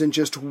guns, and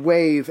just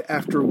wave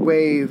after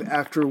wave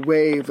after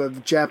wave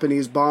of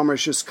Japanese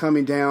bombers just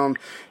coming down,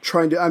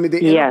 trying to. I mean,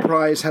 the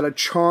Enterprise had a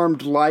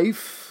charmed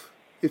life,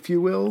 if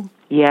you will.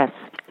 Yes.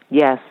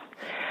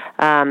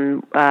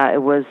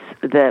 It was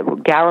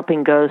the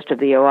galloping ghost of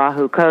the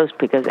Oahu coast,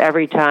 because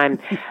every time,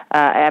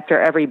 after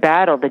every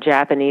battle, the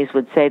Japanese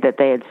would say that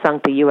they had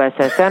sunk the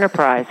USS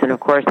Enterprise, and of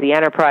course the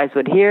Enterprise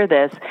would hear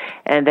this,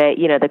 and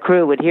the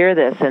crew would hear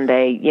this, and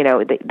they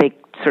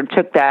sort of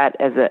took that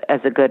as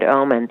a good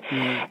omen.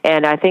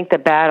 And I think the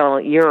battle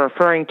you're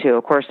referring to,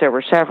 of course, there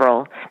were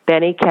several.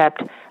 Benny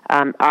kept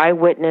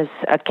eyewitness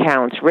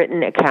accounts,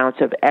 written accounts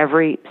of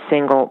every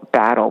single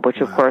battle, which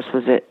of course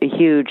was a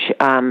huge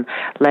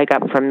leg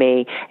up from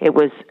me. It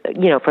was,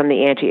 from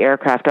the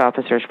anti-aircraft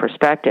officer's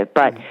perspective.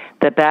 But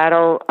the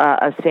Battle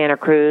of Santa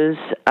Cruz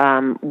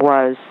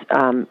was,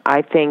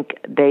 I think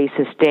they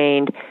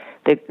sustained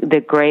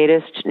the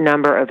greatest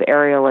number of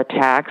aerial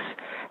attacks,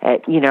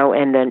 and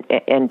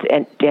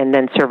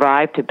then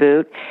survived to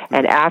boot.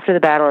 And after the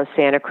Battle of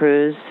Santa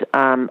Cruz,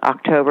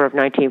 October of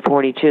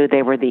 1942,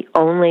 they were the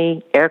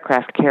only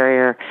aircraft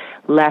carrier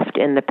left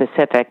in the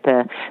Pacific.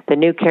 The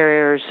new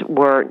carriers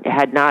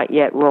had not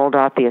yet rolled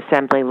off the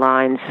assembly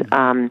lines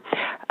on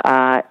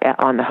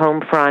the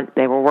home front.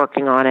 They were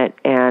working on it,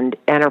 and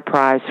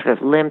Enterprise sort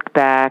of limped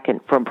back and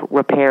from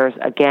repairs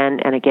again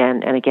and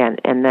again and again,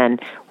 and then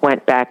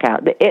went back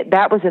out.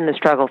 That was in the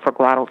struggle for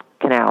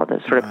Guadalcanal,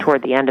 sort of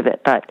toward the end of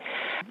it, but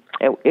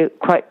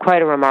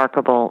quite a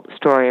remarkable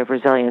story of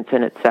resilience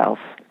in itself.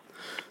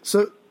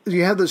 So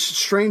you have this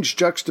strange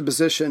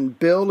juxtaposition.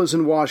 Bill is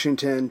in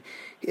Washington.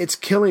 It's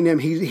killing him.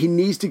 He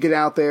needs to get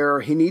out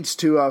there. He needs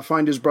to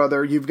find his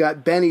brother. You've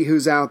got Benny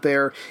who's out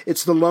there.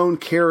 It's the lone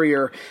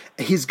carrier.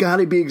 He's got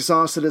to be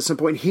exhausted at some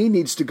point. He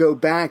needs to go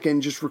back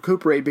and just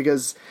recuperate,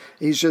 because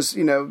he's just,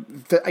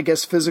 I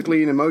guess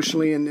physically and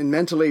emotionally and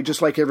mentally,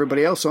 just like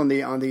everybody else on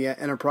the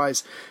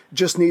Enterprise,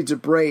 just needs a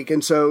break.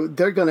 And so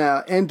they're going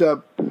to end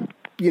up,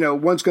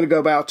 one's going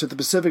to go out to the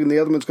Pacific and the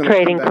other one's going to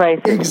trading come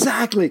back. places.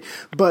 Exactly.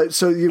 But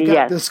so you've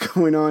got this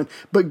going on.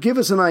 But give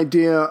us an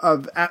idea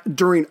of,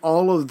 during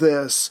all of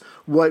this,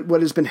 what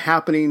has been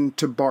happening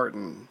to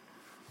Barton.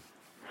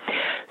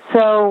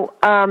 So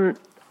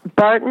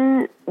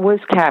Barton was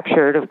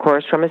captured, of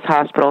course, from his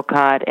hospital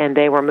cot, and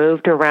they were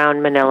moved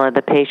around Manila.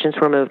 The patients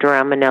were moved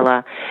around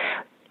Manila,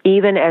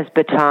 even as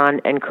Bataan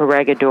and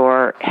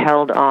Corregidor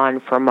held on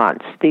for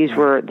months. These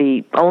were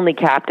the only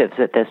captives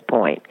at this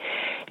point.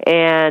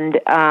 And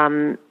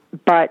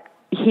but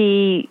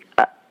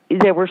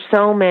there were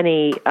so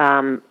many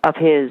of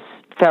his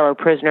fellow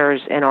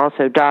prisoners and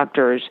also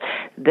doctors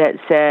that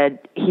said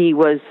he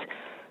was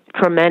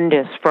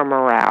tremendous for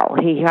morale.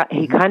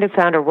 He kind of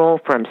found a role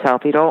for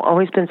himself. He'd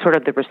always been sort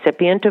of the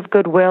recipient of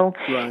goodwill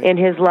in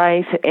his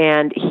life,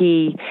 and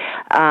he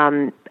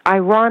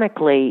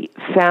ironically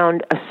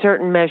found a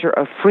certain measure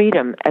of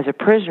freedom as a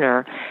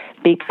prisoner,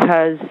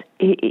 because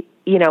it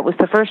was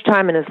the first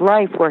time in his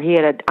life where he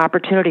had an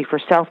opportunity for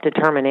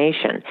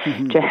self-determination,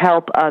 to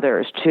help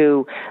others,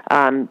 to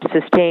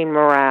sustain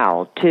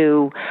morale,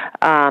 to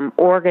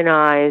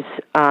organize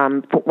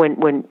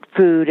when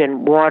food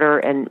and water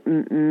and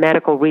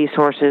medical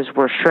resources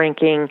were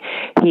shrinking.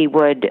 He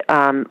would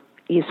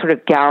sort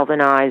of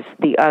galvanize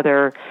the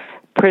other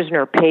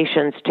prisoner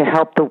patients to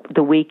help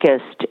the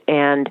weakest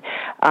and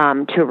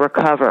to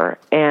recover.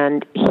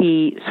 And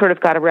he sort of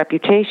got a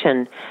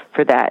reputation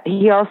for that.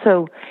 He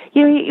also,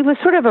 he was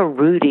sort of a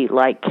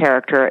Rudy-like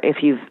character.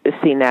 If you've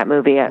seen that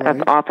movie,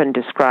 I've often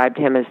described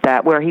him as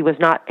that, where he was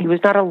not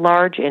a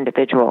large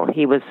individual.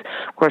 He was,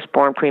 of course,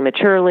 born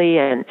prematurely,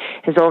 and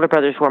his older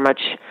brothers were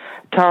much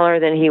taller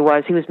than he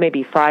was. He was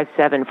maybe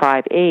 5'7",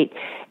 5'8",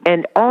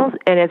 and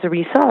as a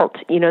result,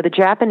 the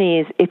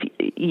Japanese, if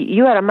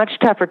you had a much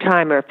tougher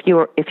time, or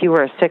if you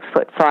were a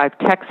 6'5"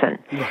 Texan,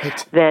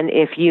 than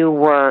if you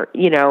were,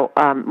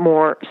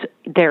 more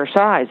their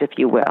size, if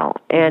you will.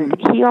 And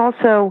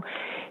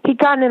he'd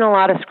gotten in a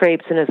lot of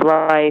scrapes in his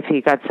life.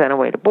 He got sent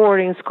away to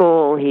boarding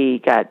school. He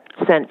got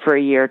sent for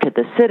a year to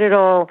the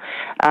Citadel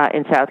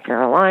in South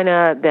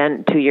Carolina,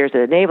 then 2 years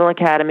at the Naval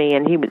Academy,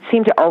 and he would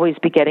seem to always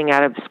be getting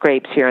out of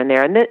scrapes here and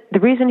there. And the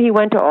reason he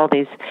went to all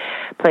these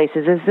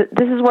places is that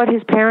this is what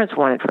his parents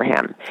wanted for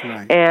him.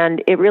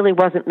 And it really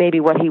wasn't maybe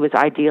what he was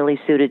ideally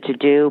suited to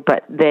do,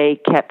 but they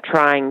kept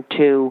trying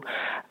to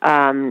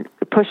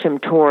push him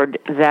toward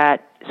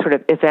that sort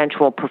of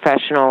eventual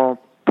professional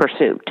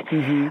pursuit.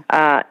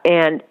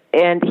 And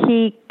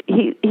he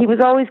was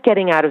always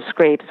getting out of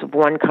scrapes of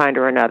one kind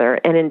or another.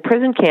 And in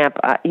prison camp,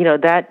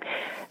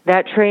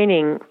 that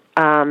training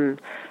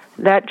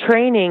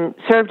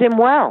served him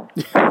well.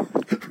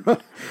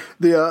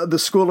 The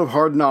School of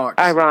Hard Knocks.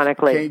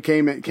 Ironically.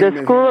 Came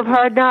the School of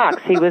Hard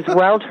Knocks. He was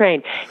well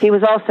trained. He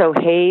was also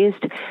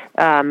hazed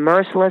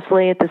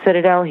mercilessly at the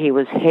Citadel. He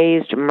was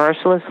hazed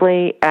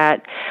mercilessly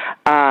at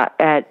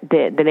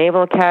the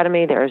Naval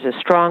Academy. There is a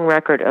strong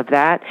record of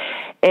that.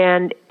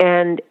 And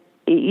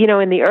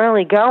in the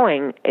early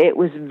going, it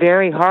was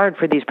very hard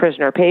for these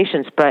prisoner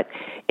patients, but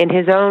in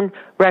his own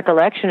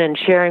recollection and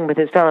sharing with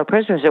his fellow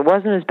prisoners, it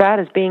wasn't as bad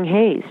as being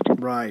hazed.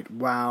 Right.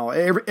 Wow.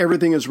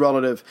 Everything is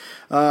relative.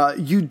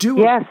 You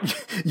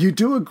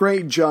do a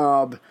great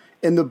job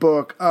in the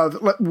book of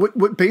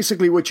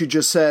basically what you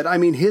just said. I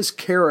mean, his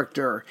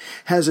character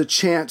has a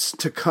chance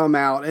to come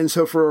out. And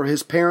so for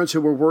his parents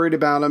who were worried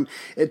about him,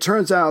 it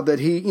turns out that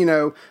he,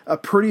 a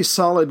pretty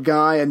solid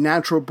guy, a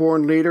natural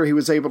born leader. He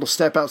was able to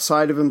step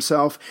outside of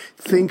himself,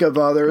 think of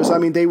others. I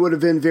mean, they would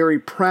have been very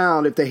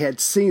proud if they had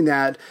seen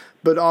that,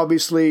 but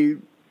obviously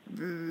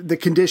the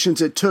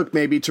conditions it took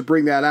maybe to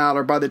bring that out,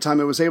 or by the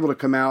time it was able to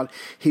come out,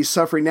 he's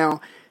suffering.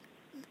 Now,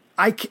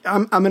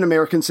 I'm an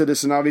American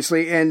citizen,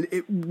 obviously, and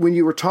when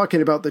you were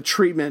talking about the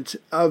treatment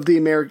of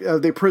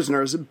the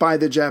prisoners by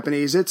the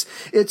Japanese,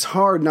 it's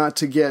hard not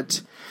to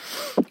get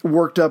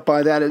worked up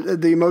by that,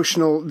 the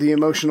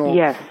emotional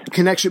yes.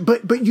 connection.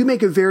 But you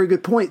make a very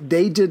good point.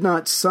 They did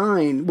not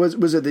sign.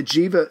 Was it the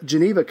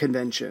Geneva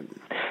Convention?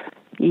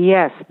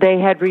 Yes, they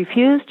had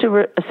refused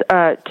to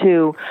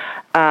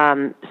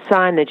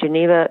sign the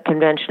Geneva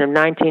Convention of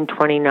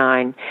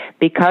 1929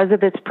 because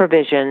of its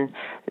provision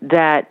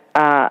that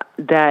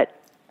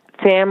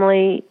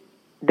family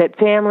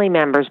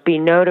members be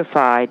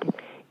notified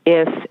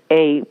if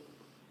a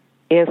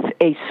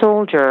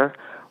soldier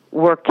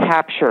were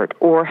captured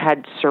or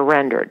had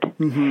surrendered.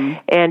 Mm-hmm.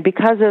 And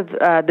because of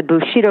the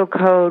Bushido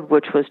Code,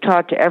 which was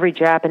taught to every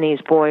Japanese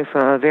boy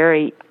from a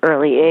very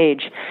early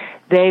age,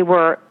 they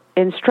were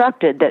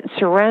instructed that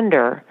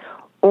surrender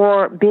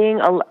or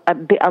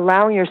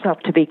allowing yourself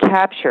to be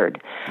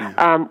captured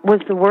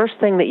was the worst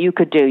thing that you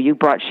could do. You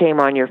brought shame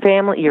on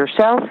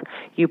yourself,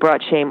 you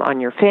brought shame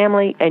on your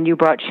family, and you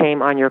brought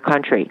shame on your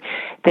country.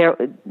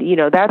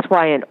 That's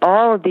why in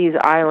all of these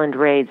island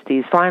raids,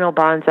 these final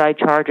banzai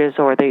charges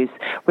or these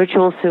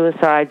ritual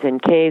suicides in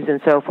caves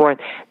and so forth,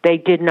 they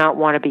did not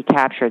want to be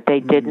captured. They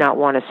did not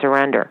want to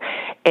surrender.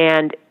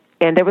 And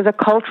there was a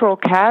cultural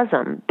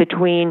chasm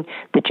between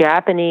the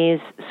Japanese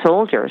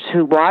soldiers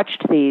who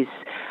watched these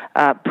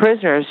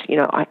prisoners,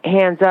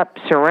 hands up,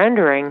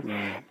 surrendering.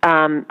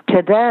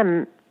 To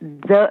them,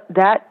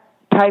 that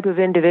type of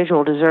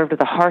individual deserved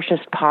the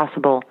harshest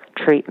possible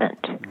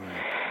treatment.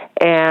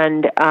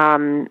 And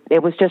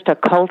it was just a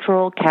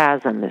cultural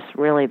chasm is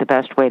really the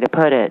best way to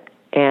put it.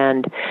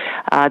 And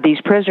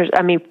these prisoners,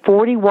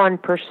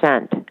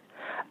 41%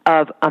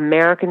 of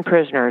American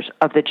prisoners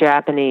of the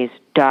Japanese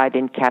died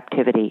in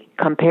captivity,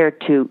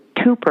 compared to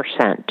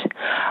 2%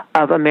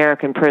 of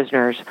American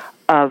prisoners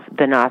of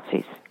the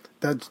Nazis.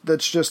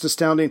 That's just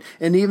astounding.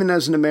 And even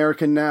as an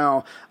American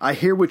now, I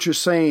hear what you're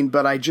saying,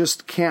 but I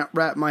just can't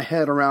wrap my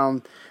head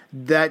around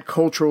that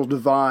cultural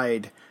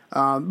divide.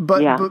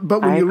 But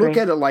when you look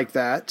at it like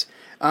that,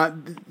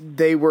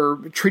 they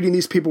were treating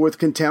these people with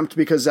contempt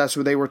because that's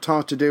what they were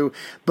taught to do.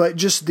 But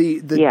just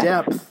the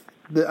depth,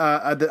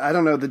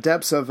 the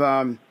depths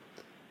of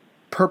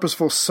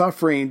purposeful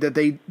suffering that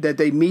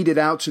they meted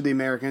out to the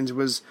Americans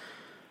was,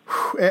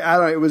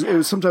 it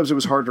was sometimes it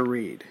was hard to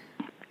read.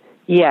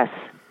 Yes,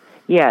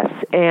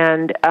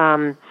 and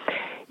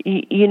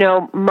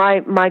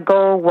my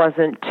goal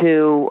wasn't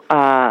to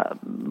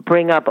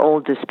bring up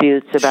old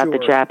disputes about the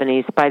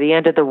Japanese. By the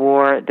end of the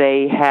war,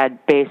 they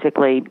had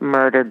basically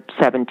murdered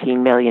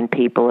 17 million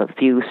people.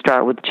 If you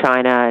start with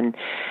China and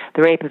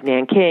the rape of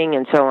Nanking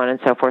and so on and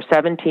so forth,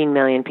 17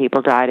 million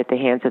people died at the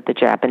hands of the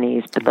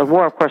Japanese. But the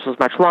war, of course, was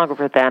much longer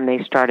for them.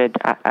 They started,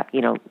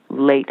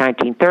 late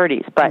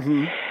 1930s. But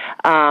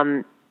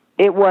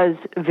it was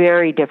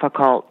very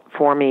difficult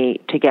for me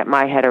to get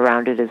my head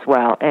around it as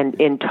well. And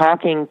in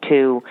talking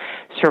to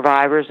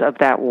survivors of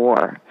that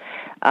war,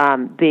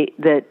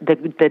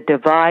 the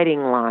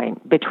dividing line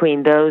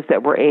between those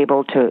that were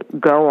able to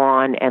go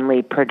on and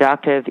lead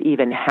productive,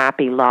 even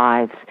happy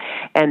lives,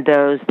 and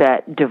those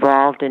that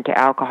devolved into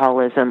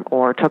alcoholism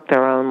or took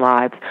their own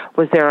lives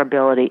was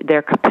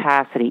their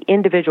capacity,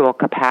 individual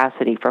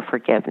capacity for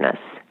forgiveness.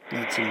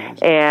 That's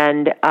amazing.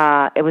 And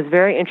it was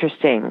very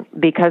interesting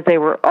because they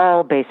were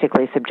all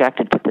basically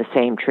subjected to the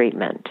same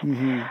treatment.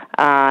 Mm-hmm.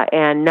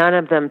 And none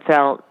of them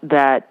felt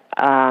that,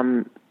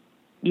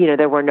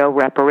 there were no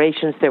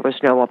reparations, there was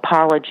no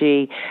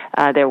apology,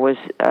 they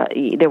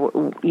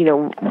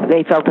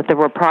felt that the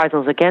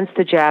reprisals against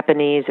the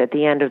Japanese at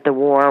the end of the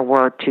war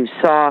were too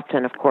soft,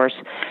 and of course,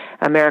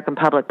 American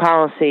public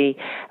policy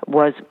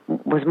was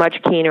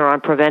much keener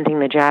on preventing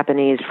the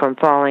Japanese from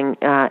falling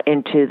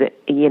into the,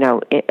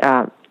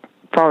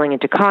 falling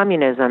into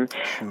communism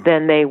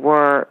than they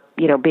were,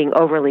 being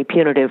overly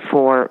punitive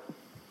for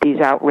these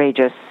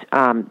outrageous,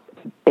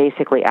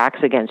 basically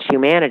acts against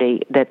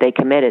humanity that they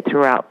committed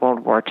throughout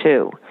World War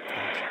II.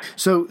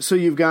 So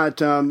you've got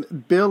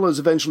Bill is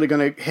eventually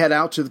going to head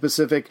out to the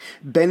Pacific.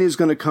 Ben is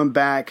going to come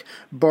back.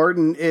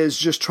 Barton is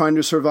just trying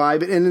to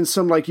survive. And in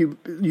some, like you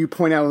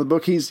point out in the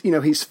book, he's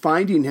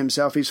finding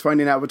himself. He's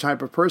finding out what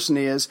type of person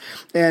he is.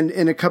 And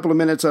in a couple of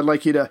minutes, I'd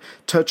like you to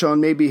touch on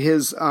maybe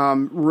his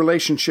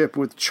relationship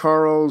with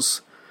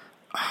Charles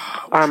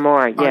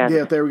Armour. Yes.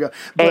 Yeah, there we go.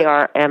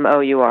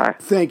 Armour.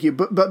 Thank you.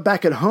 But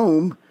back at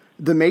home,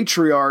 the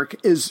matriarch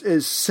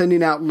is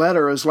sending out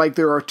letters like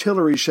they're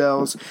artillery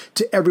shells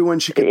to everyone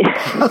she could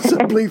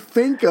possibly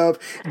think of.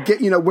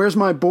 Where's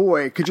my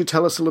boy? Could you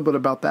tell us a little bit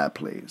about that,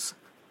 please?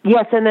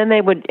 Yes, and then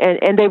they would,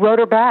 and they wrote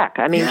her back.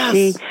 I mean,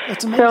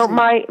 that's amazing. So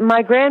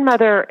my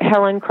grandmother,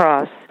 Helen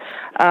Cross,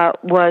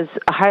 was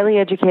a highly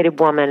educated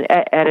woman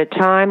at a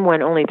time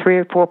when only 3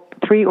 or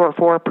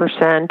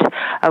 4%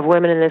 of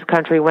women in this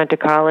country went to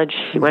college.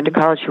 She went to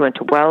college. She went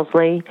to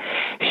Wellesley.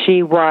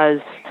 She was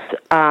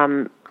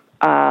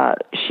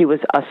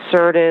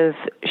assertive.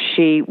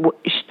 She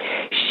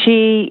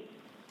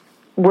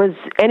was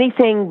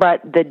anything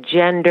but the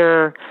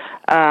gender.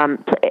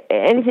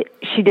 Anything.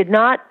 She did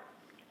not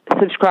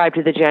subscribe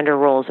to the gender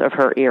roles of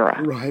her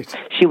era. Right.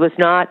 She was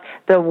not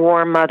the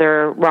war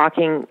mother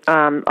rocking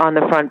on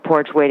the front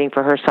porch waiting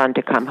for her son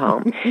to come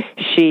home.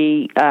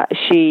 She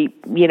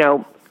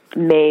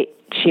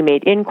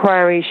made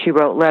inquiries. She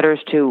wrote letters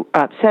to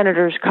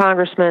senators,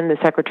 congressmen, the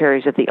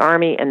secretaries of the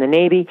Army and the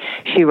Navy.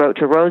 She wrote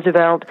to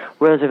Roosevelt.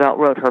 Roosevelt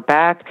wrote her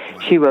back.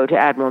 She wrote to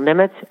Admiral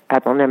Nimitz.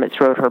 Admiral Nimitz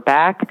wrote her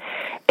back.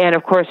 And,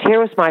 of course, here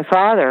was my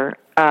father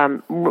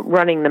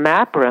running the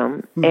map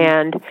room,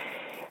 and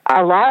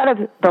a lot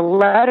of the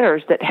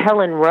letters that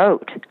Helen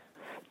wrote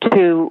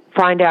to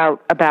find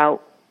out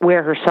about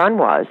where her son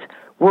was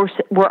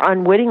were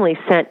unwittingly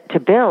sent to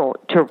Bill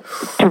to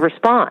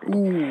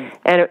respond.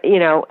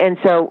 And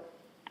so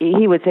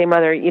he would say,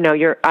 "Mother,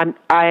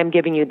 I am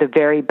giving you the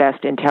very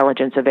best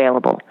intelligence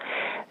available.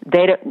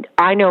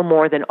 I know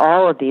more than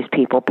all of these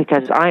people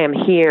because I am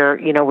here,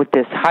 with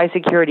this high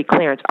security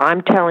clearance.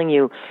 I'm telling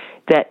you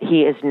that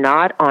he is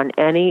not on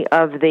any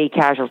of the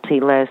casualty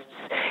lists.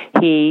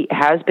 He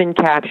has been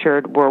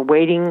captured. We're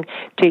waiting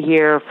to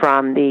hear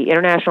from the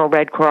International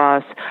Red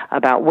Cross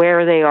about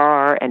where they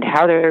are and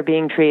how they're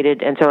being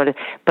treated and so on."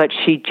 But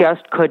she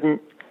just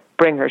couldn't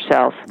bring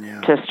herself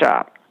to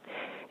stop.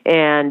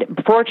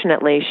 And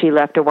fortunately, she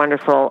left a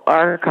wonderful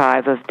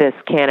archive of this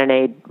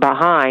cannonade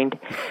behind.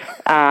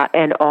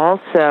 And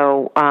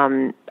also,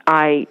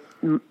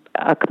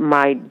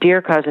 my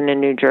dear cousin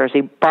in New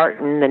Jersey,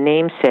 Barton, the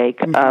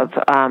namesake of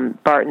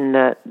Barton,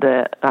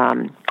 the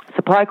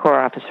Supply Corps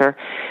officer,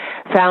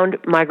 found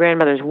my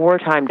grandmother's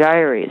wartime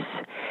diaries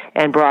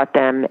and brought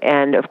them.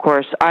 And of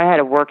course, I had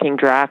a working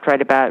draft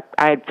I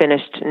had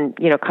finished and,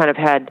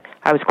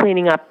 I was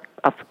cleaning up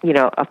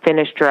a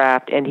finished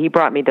draft, and he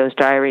brought me those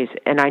diaries,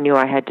 and I knew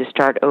I had to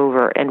start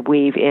over and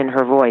weave in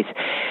her voice.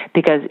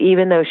 Because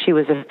even though she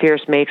was a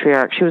fierce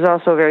matriarch, she was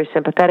also a very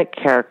sympathetic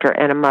character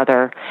and a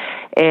mother.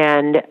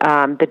 And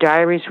the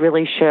diaries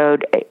really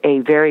showed a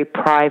very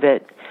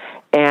private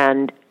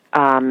and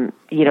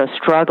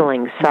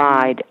struggling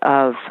side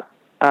of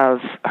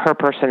her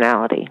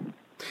personality.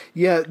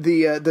 Yeah,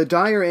 the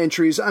diary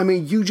entries, I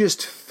mean, you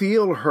just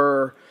feel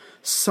her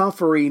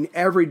suffering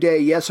every day.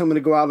 Yes, I'm going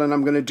to go out and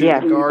I'm going to do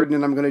the garden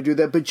and I'm going to do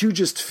that, but you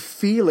just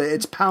feel it.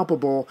 It's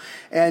palpable.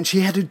 And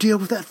she had to deal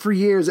with that for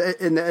years.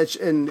 And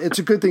it's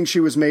a good thing she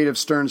was made of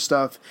stern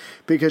stuff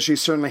because she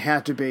certainly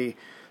had to be.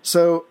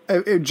 So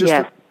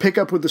to pick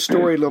up with the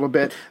story a little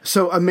bit.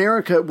 So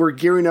America, we're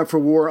gearing up for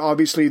war,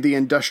 obviously the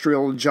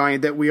industrial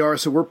giant that we are.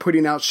 So we're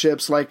putting out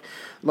ships like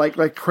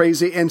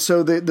crazy. And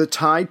so the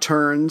tide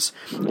turns,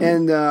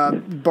 and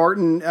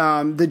Barton,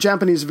 the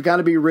Japanese have got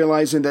to be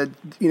realizing that,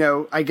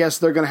 I guess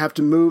they're going to have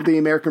to move the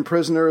American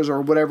prisoners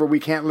or whatever. We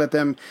can't let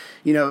them,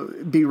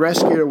 be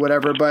rescued or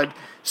whatever. But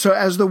so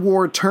as the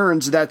war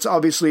turns, that's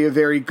obviously a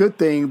very good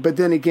thing. But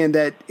then again,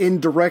 that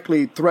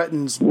indirectly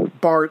threatens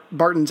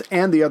Barton's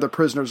and the other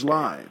prisoners'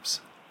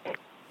 lives.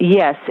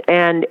 Yes,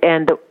 and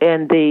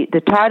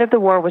the tide of the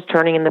war was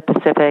turning in the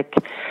Pacific,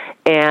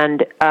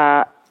 and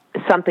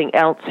something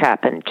else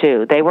happened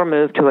too. They were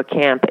moved to a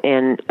camp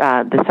in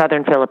the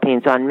southern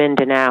Philippines on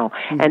Mindanao,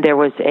 and there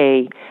was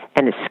an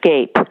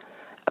escape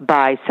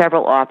by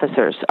several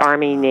officers,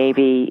 Army,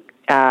 Navy,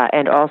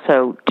 and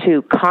also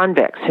 2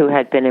 convicts who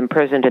had been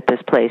imprisoned at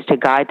this place to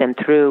guide them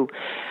through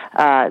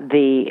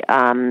the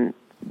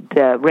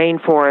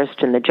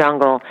rainforest and the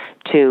jungle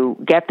to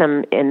get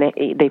them in.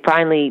 They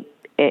finally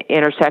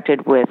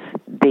intersected with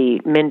the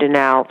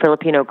Mindanao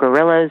Filipino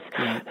guerrillas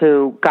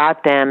who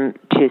got them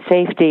to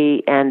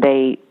safety, and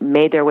they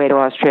made their way to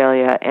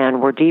Australia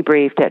and were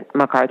debriefed at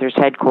MacArthur's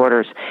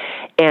headquarters.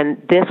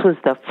 And this was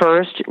the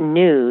first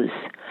news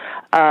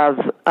of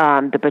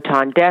the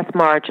Bataan Death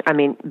March. I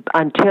mean,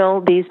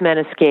 until these men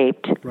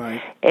escaped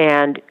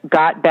and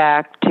got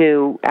back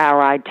to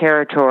Allied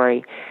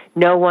territory,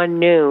 no one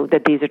knew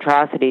that these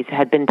atrocities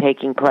had been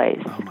taking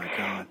place. Oh, my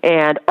God.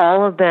 And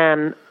all of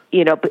them,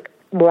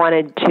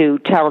 wanted to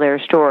tell their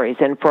stories.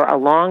 And for a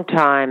long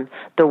time,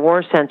 the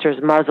war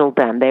censors muzzled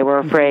them. They were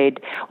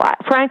afraid,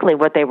 frankly,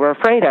 what they were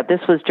afraid of,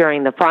 this was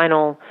during the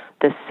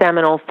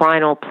seminal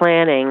final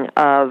planning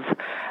of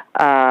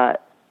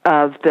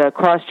the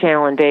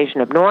cross-channel invasion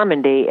of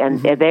Normandy,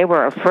 and they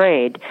were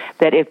afraid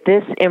that if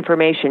this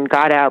information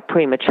got out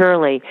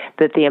prematurely,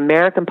 that the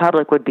American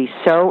public would be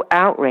so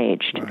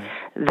outraged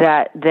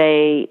that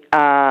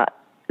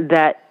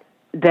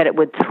that it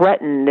would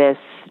threaten this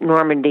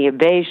Normandy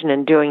invasion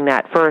and doing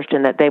that first,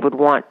 and that they would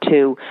want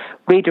to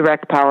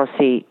redirect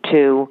policy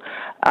to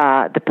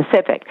the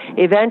Pacific.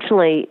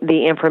 Eventually,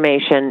 the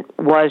information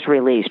was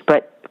released,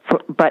 but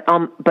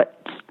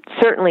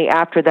certainly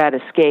after that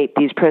escape,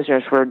 these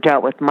prisoners were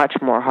dealt with much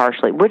more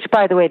harshly, which,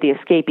 by the way, the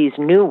escapees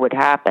knew would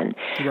happen,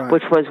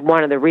 which was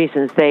one of the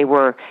reasons they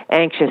were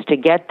anxious to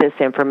get this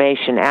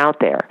information out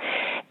there.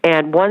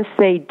 And once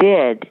they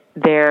did,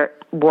 there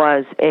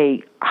was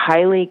a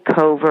highly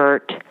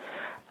covert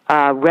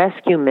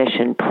rescue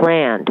mission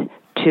planned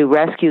to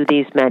rescue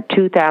these men,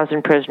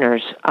 2,000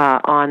 prisoners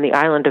on the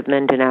island of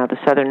Mindanao, the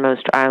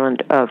southernmost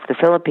island of the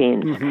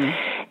Philippines.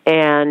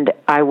 And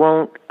I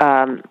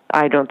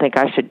don't think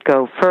I should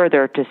go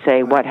further to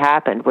say what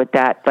happened with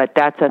that, but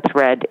that's a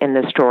thread in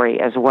the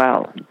story as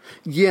well.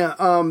 Yeah,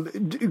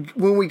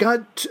 when we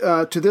got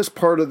to this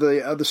part of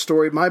the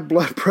story, my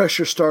blood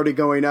pressure started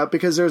going up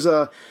because there's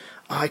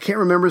I can't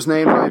remember his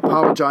name, I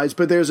apologize,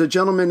 but there's a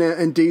gentleman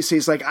in D.C.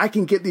 He's like, I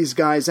can get these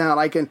guys out.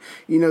 I can,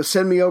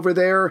 send me over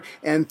there,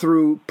 and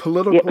through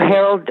political...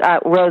 Harold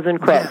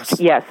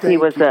Rosenquist. Yes, he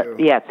was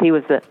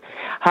a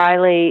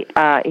highly...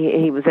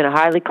 he was in a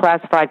highly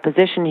classified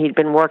position. He'd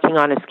been working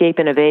on escape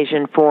and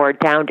evasion for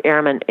downed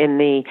airmen in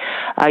the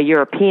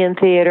European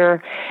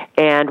theater,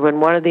 and when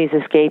one of these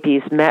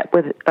escapees met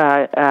with...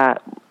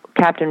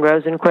 Captain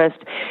Rosenquist,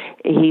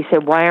 he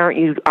said, why aren't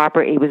you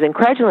operating? He was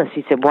incredulous.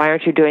 He said, why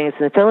aren't you doing this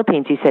in the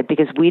Philippines? He said,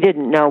 because we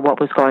didn't know what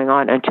was going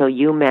on until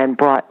you men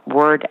brought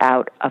word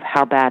out of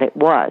how bad it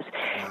was.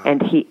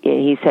 And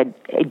he said,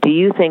 do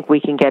you think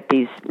we can get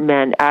these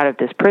men out of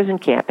this prison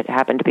camp? It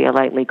happened to be a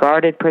lightly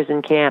guarded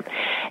prison camp.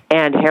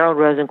 And Harold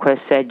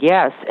Rosenquist said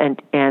yes,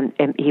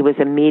 and he was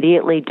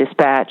immediately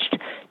dispatched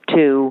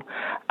to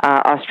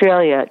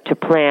Australia to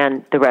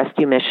plan the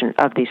rescue mission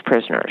of these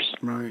prisoners.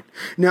 Right.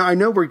 Now, I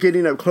know we're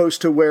getting up close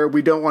to where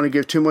we don't want to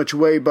give too much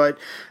away, but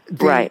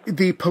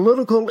the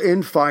political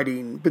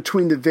infighting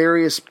between the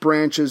various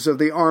branches of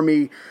the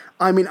Army,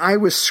 I mean, I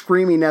was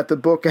screaming at the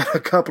book at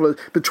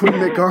between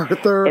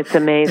MacArthur. It's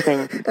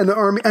amazing. And the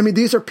Army. I mean,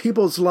 these are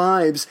people's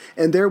lives,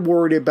 and they're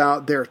worried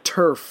about their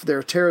turf,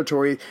 their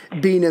territory,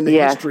 being in the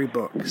history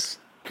books.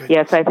 Goodness.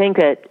 Yes, I think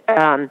that...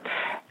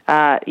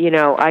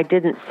 I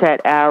didn't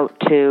set out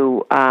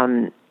to,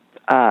 I've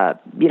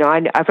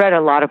read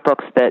a lot of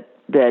books that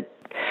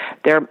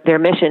their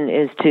mission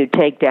is to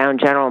take down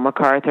General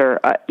MacArthur.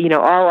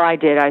 All I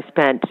did, I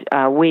spent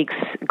weeks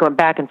going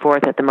back and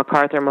forth at the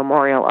MacArthur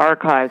Memorial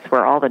Archives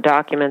where all the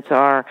documents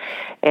are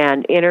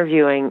and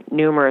interviewing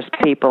numerous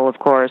people, of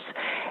course,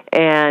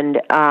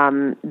 and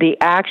the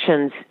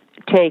actions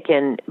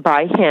taken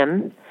by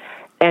him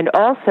and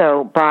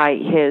also by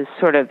his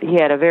he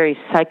had a very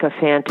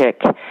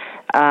sycophantic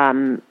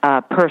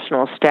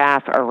personal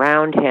staff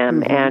around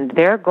him, and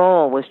their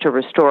goal was to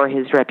restore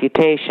his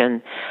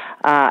reputation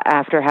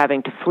after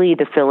having to flee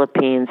the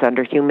Philippines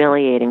under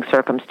humiliating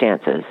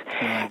circumstances.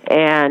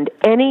 And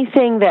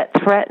anything that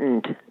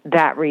threatened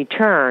that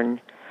return,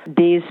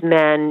 these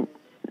men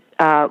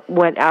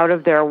went out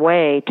of their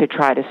way to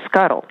try to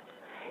scuttle,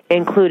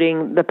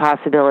 including the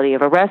possibility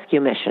of a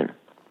rescue mission.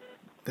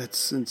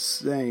 That's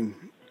insane.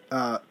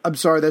 I'm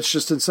sorry, that's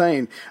just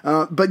insane.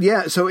 But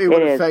yeah, so it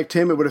would affect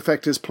him. It would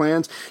affect his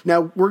plans.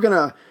 Now we're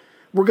gonna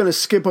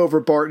skip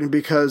over Barton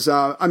because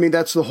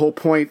that's the whole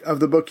point of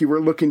the book. You were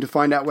looking to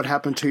find out what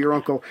happened to your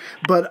uncle.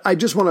 But I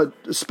just want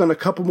to spend a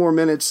couple more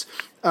minutes.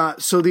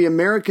 So the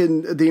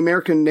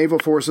American naval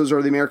forces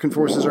or the American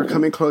forces are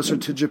coming closer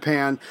to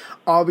Japan.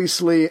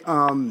 Obviously,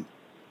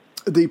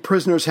 the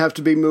prisoners have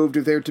to be moved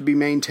if they're to be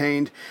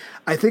maintained.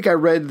 I think I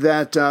read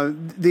that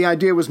the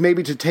idea was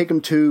maybe to take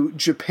them to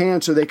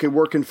Japan so they could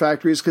work in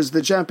factories because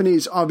the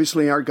Japanese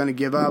obviously aren't going to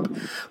give up.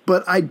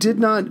 But I did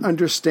not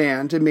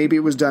understand, and maybe it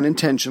was done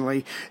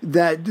intentionally,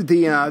 that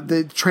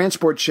the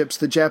transport ships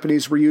the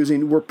Japanese were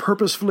using were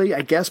purposefully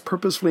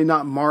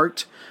not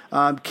marked,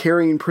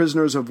 carrying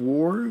prisoners of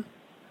war.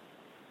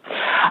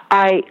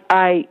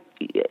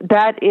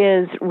 That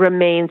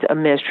remains a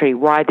mystery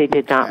why they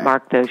did not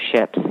mark those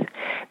ships,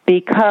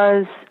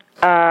 because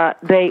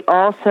they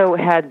also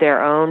had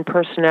their own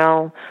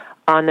personnel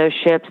on those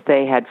ships.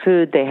 They had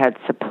food, they had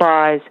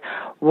supplies.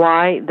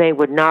 Why they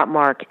would not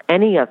mark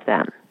any of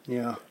them?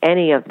 Yeah,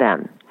 any of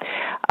them.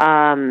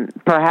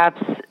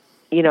 Perhaps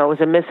it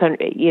was a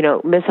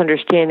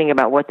misunderstanding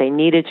about what they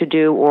needed to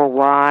do or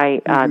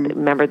why.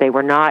 Remember, they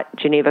were not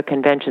Geneva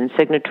Convention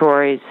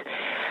signatories.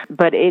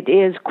 But it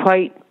is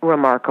quite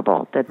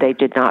remarkable that they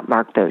did not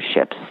mark those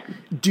ships.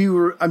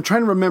 I'm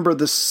trying to remember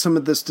some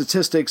of the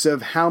statistics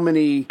of how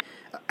many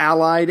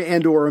Allied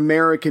and or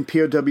American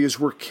POWs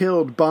were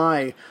killed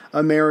by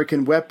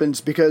American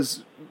weapons,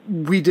 because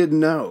we didn't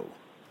know.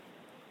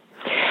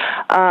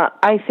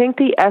 I think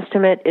the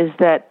estimate is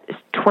that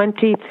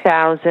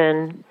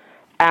 20,000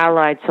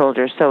 Allied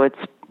soldiers, so it's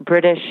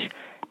British,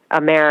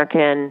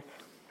 American,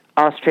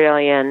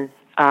 Australian,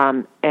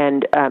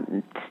 and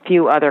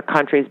few other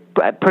countries,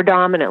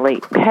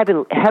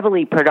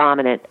 heavily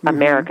predominant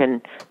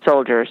American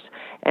soldiers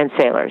and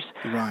sailors,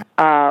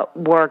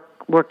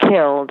 were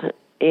killed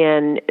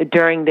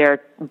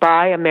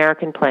by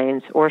American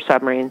planes or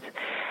submarines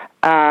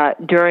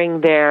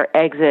during their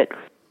exit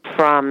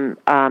from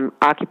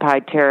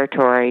occupied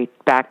territory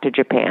back to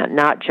Japan,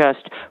 not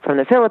just from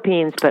the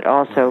Philippines, but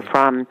also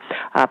from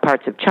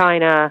parts of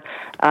China,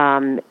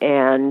 and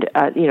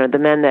the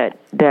men that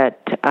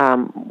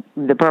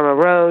the Burma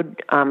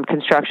Road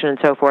construction and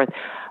so forth.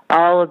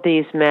 All of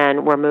these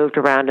men were moved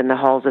around in the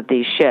hulls of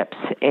these ships,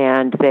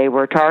 and they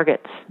were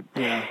targets.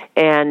 Yeah.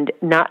 And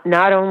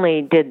not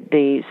only did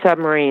the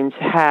submarines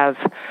have,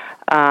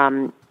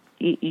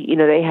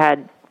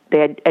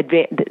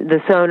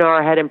 the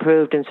sonar had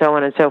improved and so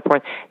on and so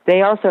forth.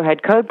 They also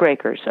had code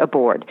breakers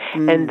aboard,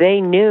 and they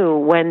knew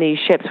when these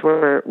ships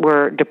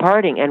were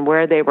departing and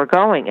where they were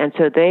going, and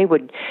so they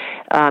would,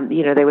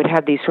 they would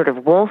have these sort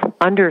of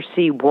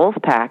undersea wolf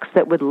packs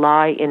that would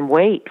lie in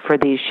wait for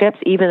these ships,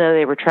 even though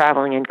they were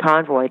traveling in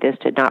convoy. This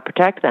did not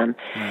protect them,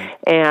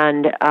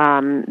 and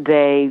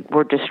they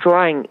were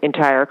destroying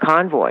entire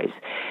convoys.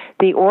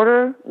 The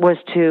order was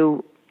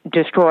to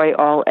destroy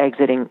all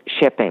exiting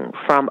shipping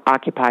from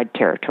occupied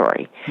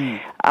territory.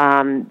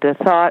 The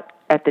thought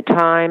at the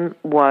time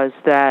was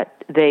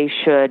that they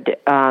should,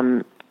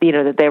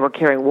 that they were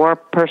carrying war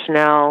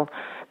personnel,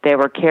 they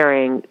were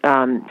carrying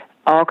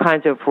all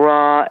kinds of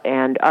raw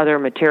and other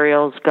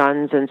materials,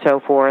 guns and so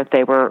forth.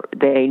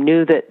 They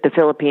knew that the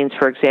Philippines,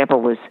 for example,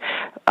 was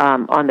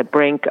on the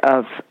brink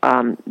of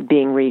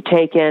being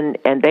retaken,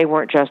 and they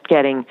weren't just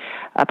getting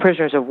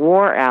prisoners of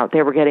war out;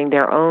 they were getting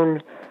their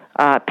own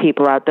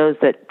people out, those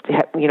that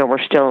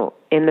were still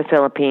in the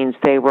Philippines.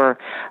 They were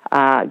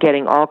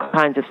getting all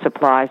kinds of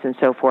supplies and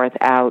so forth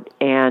out,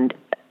 and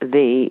at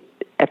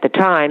the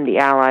time, the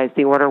Allies,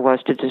 the order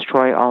was to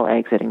destroy all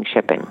exiting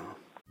shipping.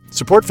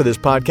 Support for this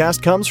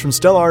podcast comes from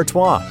Stella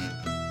Artois.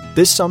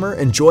 This summer,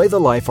 enjoy the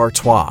life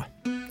Artois.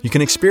 You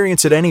can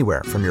experience it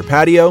anywhere, from your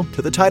patio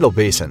to the tidal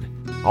basin.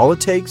 All it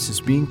takes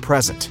is being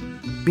present,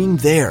 being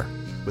there,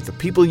 with the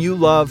people you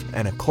love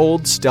and a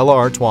cold Stella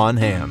Artois in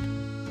hand.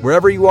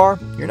 Wherever you are,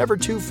 you're never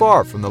too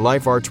far from the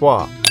life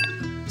Artois.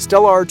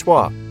 Stella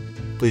Artois.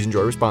 Please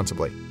enjoy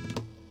responsibly.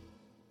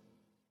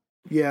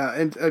 Yeah,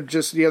 and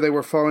they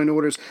were following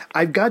orders.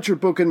 I've got your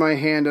book in my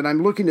hand, and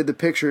I'm looking at the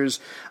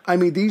pictures. I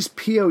mean, these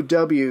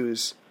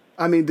POWs,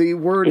 the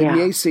word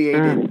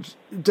emaciated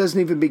doesn't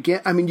even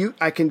begin.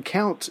 I can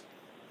count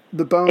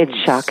the bones. It's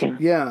shocking.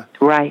 Yeah.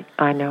 Right,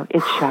 I know.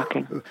 It's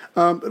shocking.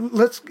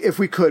 Let's, if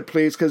we could,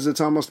 please, because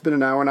it's almost been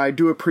an hour, and I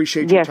do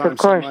appreciate your time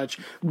so much.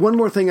 One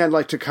more thing I'd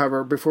like to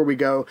cover before we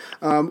go.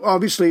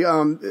 Obviously,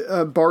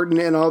 Barton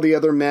and all the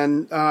other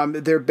men,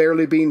 they're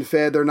barely being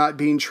fed. They're not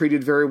being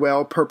treated very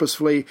well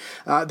purposefully.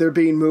 They're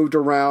being moved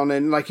around,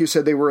 and like you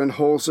said, they were in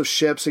hulls of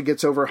ships. It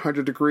gets over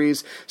 100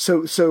 degrees.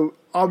 So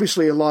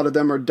obviously, a lot of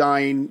them are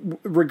dying,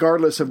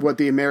 regardless of what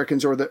the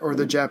Americans or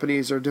the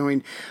Japanese are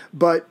doing.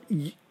 But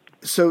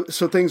So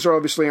things are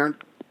obviously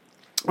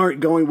aren't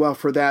going well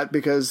for that,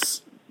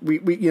 because we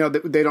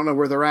they don't know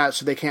where they're at,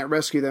 so they can't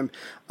rescue them.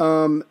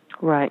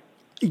 Right.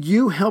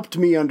 You helped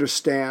me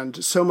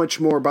understand so much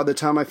more by the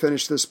time I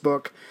finished this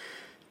book,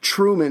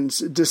 Truman's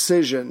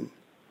decision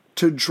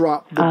to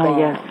drop the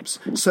bombs.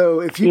 Yes.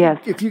 So if you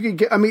could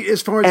get,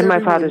 as far as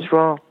my father's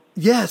role.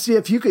 Yes,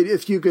 if you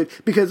could,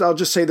 because I'll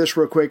just say this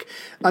real quick.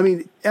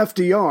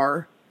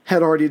 FDR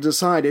had already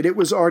decided. It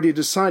was already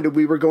decided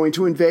we were going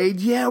to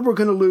invade. Yeah, we're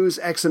going to lose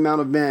X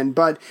amount of men,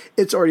 but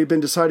it's already been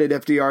decided.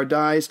 FDR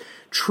dies.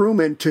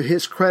 Truman, to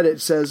his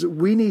credit, says,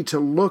 we need to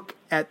look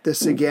at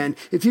this again.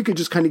 If you could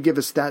just kind of give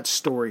us that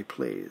story,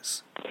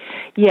 please.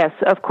 Yes,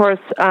 of course.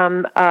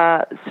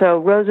 So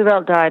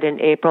Roosevelt died in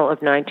April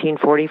of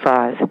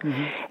 1945,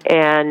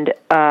 and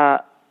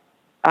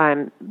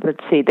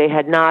let's see, they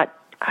had not,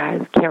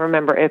 I can't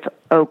remember if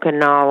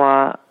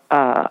Okinawa,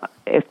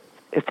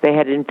 if they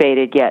had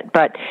invaded yet.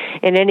 But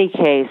in any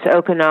case,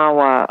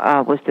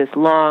 Okinawa was this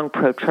long,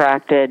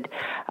 protracted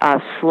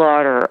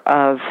slaughter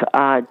of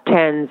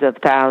tens of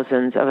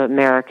thousands of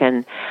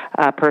American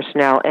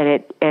personnel, and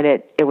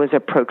it was a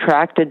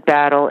protracted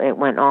battle. It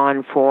went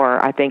on for,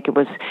 I think it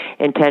was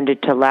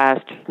intended to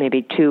last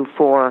maybe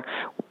 4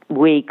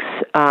 weeks,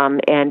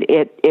 and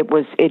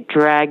it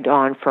dragged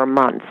on for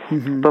months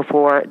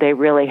before they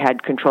really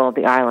had control of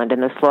the island,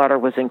 and the slaughter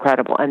was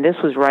incredible. And this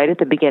was right at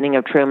the beginning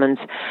of Truman's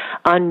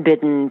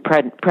unbidden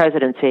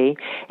presidency,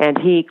 and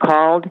he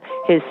called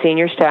his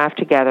senior staff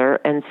together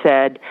and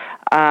said,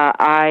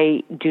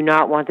 I do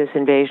not want this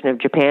invasion of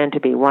Japan to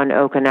be one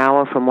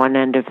Okinawa from one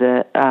end of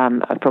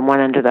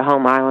the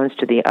home islands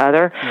to the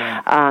other.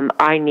 Yeah.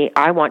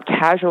 I want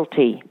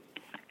casualty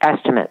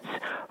estimates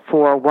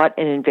for what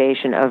an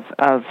invasion of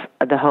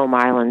the home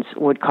islands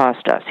would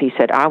cost us. He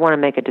said, I want to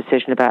make a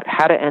decision about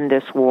how to end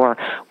this war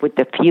with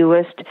the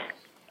fewest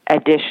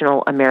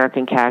additional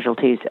American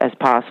casualties as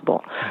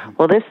possible.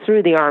 Well, this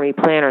threw the Army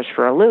planners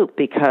for a loop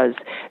because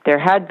there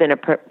had been a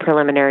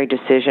preliminary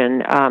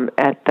decision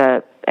at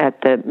the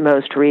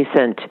most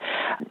recent,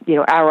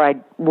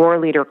 Allied War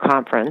Leader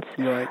Conference,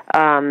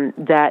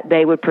 that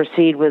they would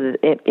proceed with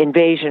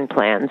invasion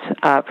plans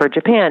for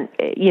Japan.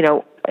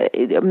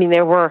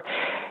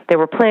 There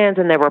were plans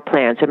and there were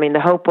plans. I mean, the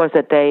hope was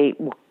that they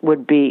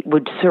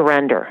would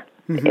surrender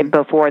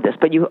before this,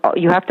 but you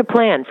have to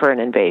plan for an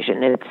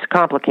invasion, and it's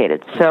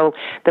complicated. So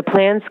the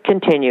plans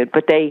continued,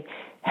 but they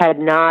had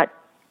not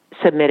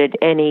submitted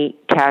any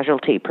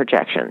casualty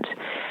projections.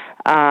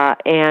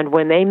 And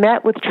when they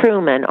met with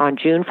Truman on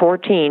June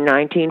 14,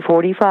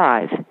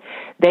 1945,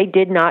 they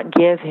did not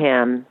give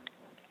him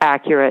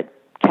accurate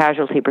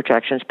casualty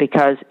projections,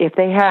 because if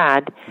they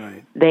had,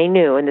 they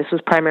knew, and this was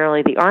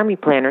primarily the Army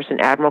planners,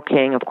 and Admiral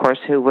King, of course,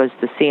 who was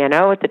the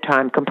CNO at the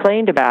time,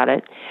 complained about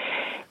it.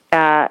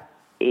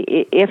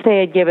 If they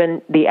had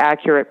given the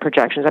accurate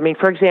projections, I mean,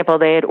 for example,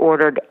 they had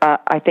ordered,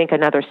 I think,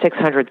 another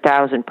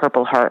 600,000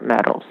 Purple Heart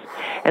medals,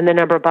 and the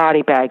number of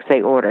body bags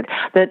they ordered.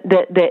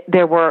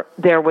 There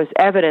was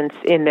evidence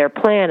in their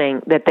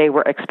planning that they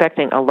were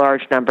expecting a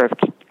large number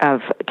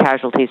of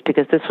casualties,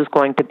 because this was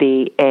going to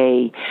be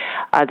a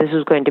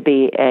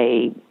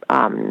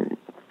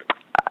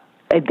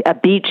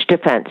beach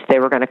defense. They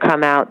were going to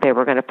come out. They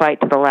were going to fight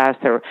to the last.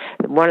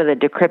 One of the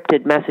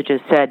decrypted messages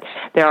said,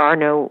 "There are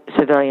no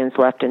civilians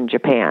left in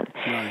Japan."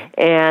 Right.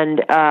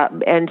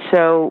 And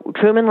so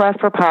Truman left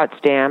for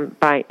Potsdam.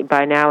 By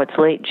now it's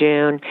late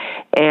June,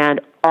 and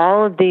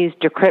all of these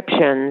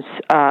decryptions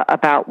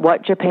about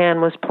what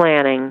Japan was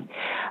planning,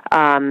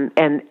 and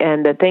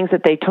the things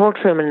that they told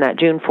Truman in that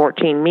June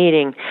 14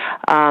 meeting,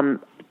 were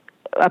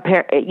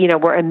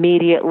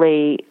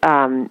immediately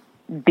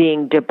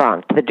being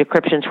debunked. The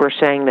decryptions were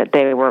saying that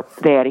they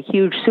had a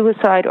huge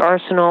suicide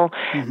arsenal,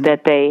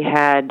 that they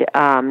had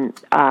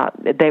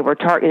they were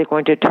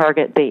going to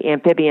target the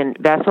amphibian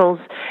vessels.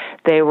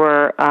 They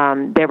were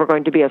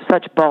going to be of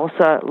such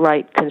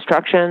balsa-like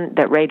construction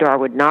that radar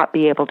would not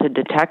be able to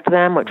detect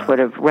them, which would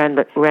have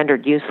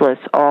rendered useless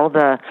all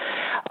the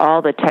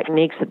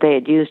techniques that they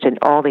had used in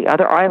all the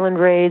other island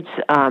raids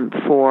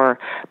for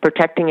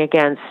protecting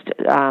against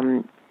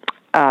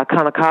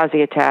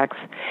kamikaze attacks.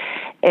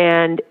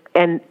 And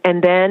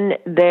then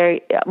there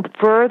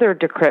further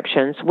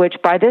decryptions, which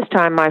by this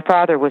time my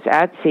father was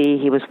at sea.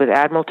 He was with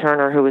Admiral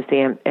Turner, who was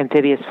the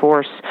amphibious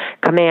force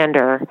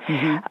commander,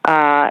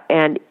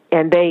 and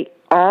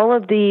all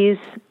of these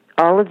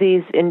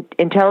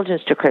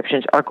intelligence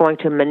decryptions are going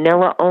to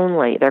Manila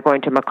only. They're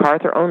going to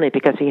MacArthur only,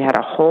 because he had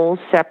a whole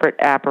separate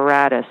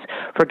apparatus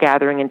for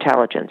gathering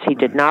intelligence. He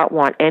did not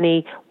want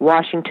any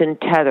Washington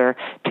tether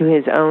to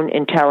his own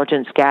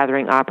intelligence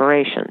gathering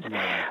operations.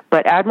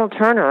 But Admiral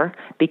Turner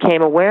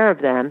became aware of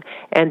them,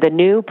 and the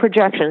new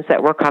projections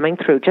that were coming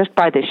through, just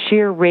by the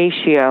sheer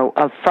ratio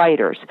of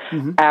fighters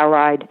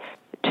allied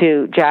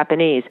to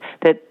Japanese,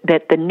 that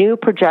the new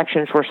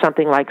projections were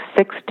something like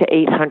 600,000 to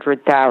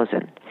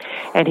 800,000.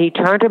 And he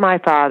turned to my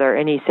father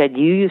and he said,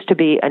 "You used to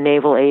be a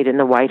naval aide in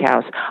the White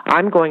House.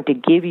 I'm going to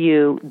give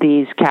you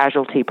these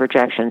casualty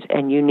projections,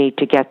 and you need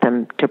to get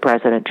them to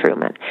President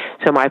Truman."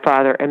 So my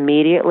father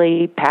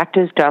immediately packed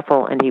his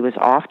duffel, and he was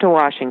off to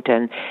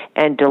Washington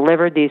and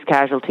delivered these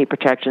casualty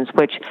projections,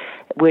 which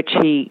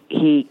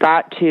he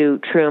got to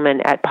Truman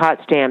at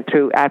Potsdam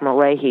through Admiral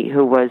Leahy,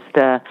 who was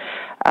the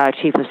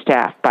chief of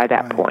staff by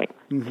that point.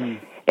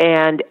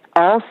 And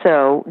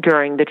also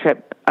during the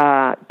trip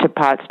to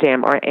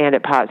Potsdam, and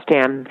at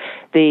Potsdam,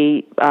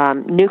 the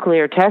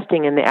nuclear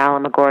testing in the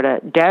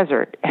Alamogordo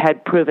Desert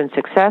had proven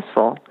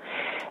successful,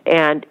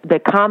 and the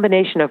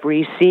combination of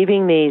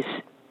receiving these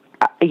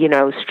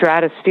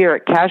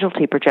stratospheric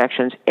casualty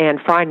projections and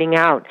finding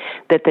out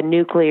that the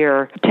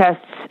nuclear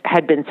tests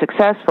had been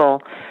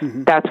successful,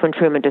 that's when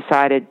Truman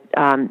decided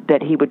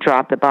that he would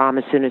drop the bomb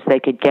as soon as they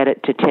could get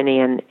it to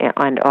Tinian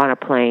and on a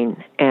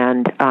plane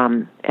and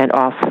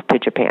off to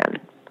Japan.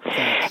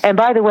 And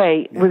by the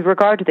way, with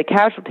regard to the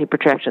casualty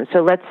projections,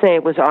 so let's say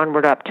it was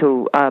onward up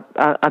to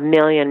a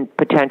million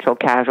potential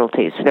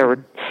casualties. There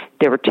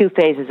were two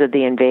phases of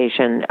the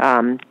invasion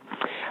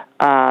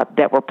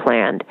that were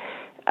planned.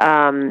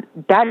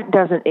 That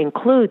doesn't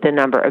include the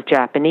number of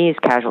Japanese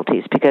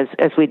casualties, because,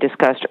 as we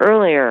discussed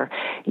earlier,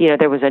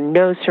 there was a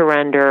no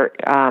surrender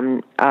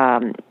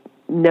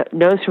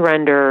no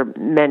surrender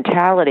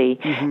mentality,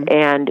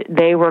 and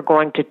they were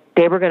going to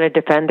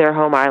defend their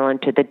home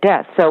island to the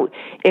death. So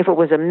if it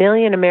was 1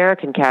 million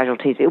American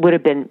casualties, it would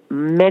have been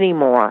many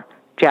more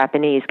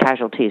Japanese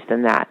casualties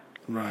than that.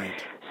 Right.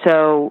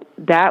 So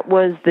that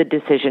was the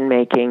decision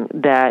making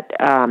that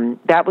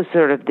was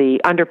sort of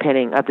the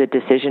underpinning of the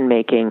decision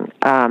making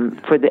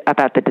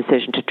about the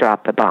decision to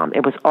drop the bomb.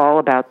 It was all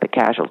about the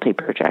casualty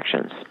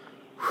projections.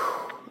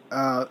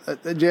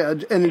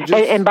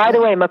 And by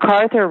the way,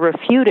 MacArthur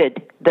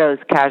refuted those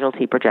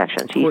casualty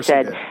projections. He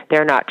said,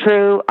 they're not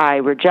true. I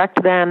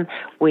reject them.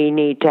 We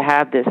need to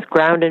have this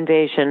ground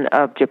invasion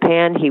of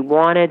Japan. He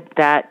wanted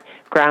that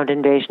ground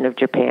invasion of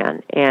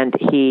Japan, and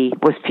he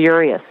was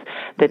furious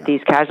that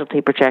these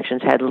casualty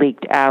projections had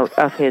leaked out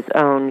of his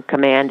own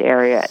command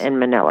area in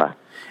Manila.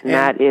 And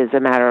that is a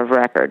matter of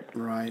record.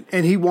 Right.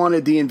 And he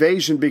wanted the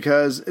invasion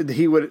because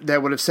that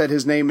would have set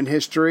his name in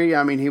history.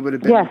 I mean, he would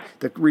have been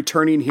the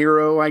returning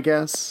hero, I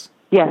guess.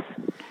 Yes.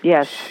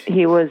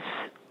 He was,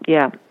 he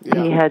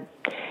had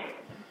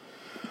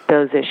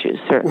those issues,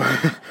 certainly.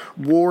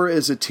 War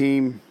is a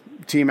team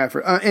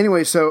effort.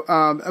 Anyway, so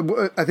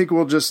I think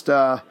we'll just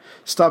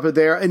stop it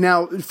there. And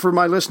now, for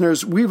my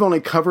listeners, we've only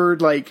covered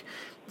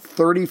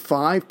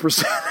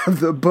 35% of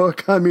the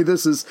book. I mean,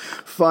 this is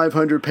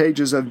 500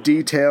 pages of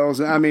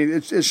details. I mean,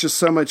 it's just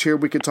so much here.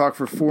 We could talk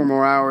for 4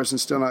 more hours and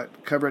still not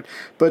cover it.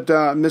 But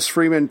Ms.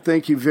 Freeman,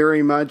 thank you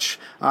very much.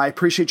 I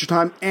appreciate your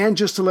time. And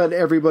just to let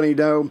everybody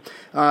know,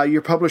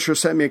 your publisher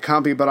sent me a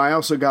copy, but I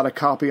also got a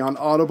copy on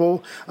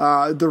Audible.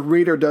 The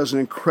reader does an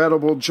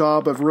incredible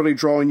job of really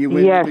drawing you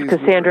in. Yes,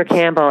 Cassandra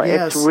Campbell.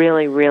 Yes. It's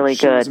really, really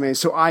good.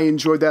 So I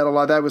enjoyed that a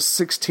lot. That was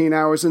 16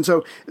 hours. And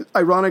so,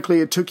 ironically,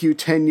 it took you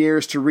 10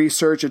 years to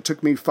research. It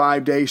took me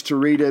 5 days to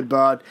read it,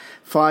 but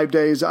 5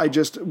 days I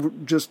just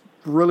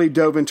really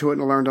dove into it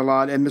and learned a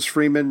lot. And Ms.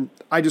 Freeman,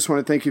 I just want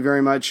to thank you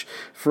very much.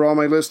 For all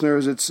my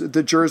listeners, it's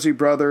The Jersey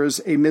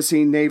Brothers, a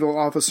missing naval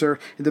officer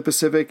in the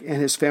Pacific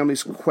and his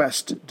family's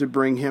quest to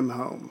bring him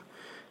home.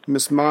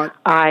 Ms. Mott,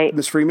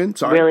 Ms. Freeman,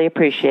 sorry. Really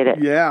appreciate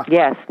it. Yeah.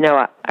 Yes,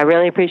 no, I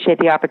really appreciate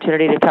the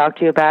opportunity to talk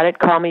to you about it.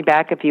 Call me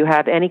back if you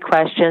have any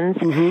questions.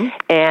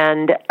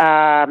 And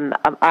I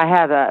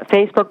have a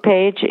Facebook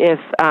page if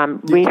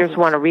readers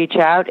want to reach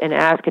out and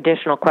ask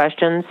additional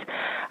questions.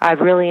 I've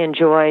really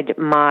enjoyed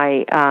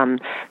my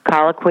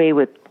colloquy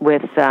with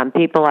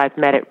people I've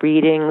met at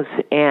readings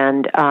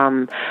and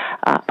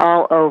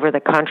all over the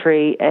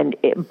country. And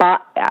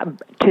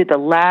to the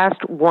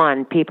last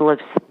one, people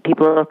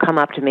have come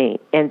up to me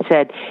and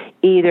said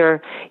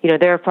either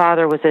their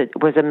father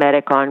was a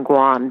medic on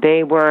Guam,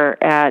 they were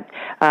at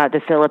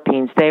the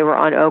Philippines, they were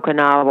on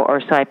Okinawa or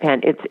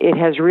Siapan. It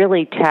has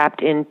really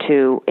tapped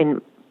into,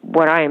 in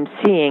what I am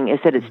seeing is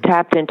that it's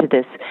tapped into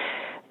this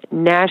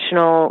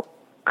national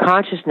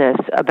consciousness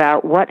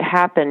about what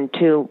happened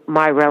to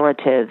my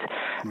relative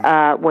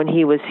when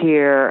he was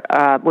here.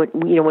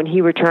 When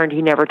he returned,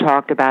 he never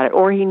talked about it,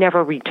 or he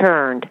never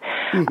returned.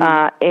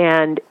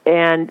 And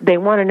they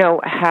want to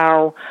know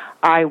how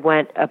I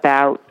went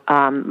about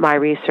my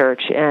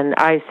research. And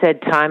I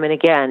said time and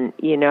again,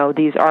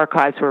 these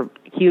archives were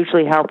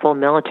hugely helpful,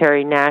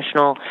 military,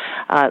 national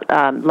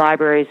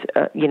libraries,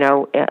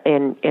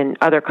 in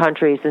other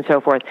countries and so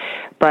forth.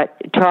 But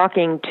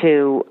talking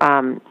to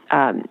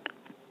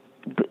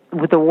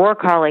with the war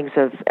colleagues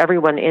of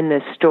everyone in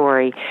this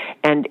story,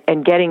 and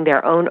getting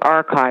their own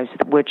archives,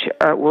 which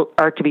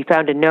are to be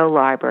found in no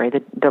library,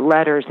 the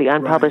letters, the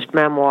unpublished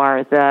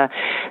memoir,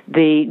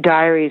 the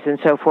diaries, and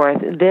so forth.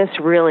 This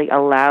really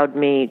allowed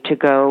me to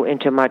go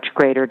into much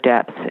greater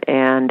depth,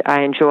 and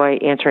I enjoy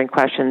answering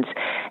questions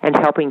and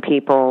helping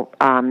people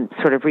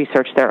sort of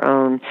research their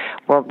own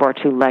World War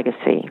II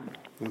legacy.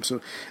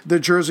 So, the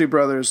Jersey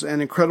Brothers,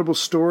 an incredible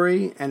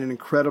story and an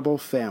incredible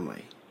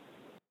family.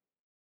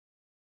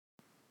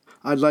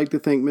 I'd like to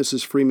thank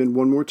Mrs. Freeman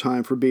one more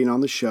time for being on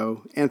the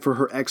show and for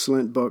her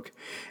excellent book.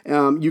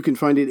 You can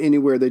find it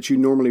anywhere that you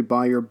normally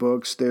buy your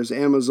books. There's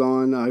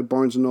Amazon,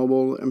 Barnes &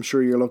 Noble, I'm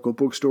sure your local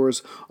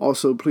bookstores.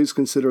 Also, please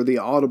consider the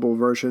Audible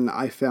version.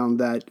 I found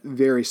that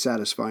very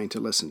satisfying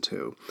to listen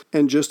to.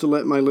 And just to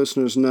let my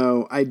listeners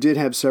know, I did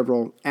have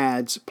several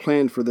ads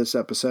planned for this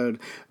episode,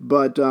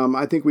 but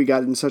I think we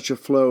got in such a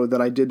flow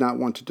that I did not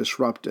want to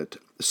disrupt it.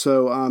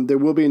 So there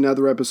will be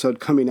another episode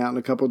coming out in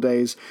a couple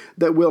days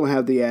that will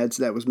have the ads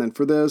that was meant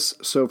for this.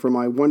 So for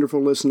my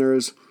wonderful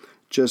listeners,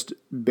 just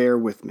bear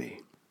with me.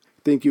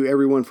 Thank you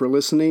everyone for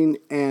listening,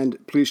 and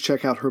please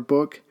check out her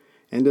book.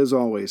 And as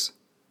always,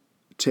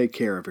 take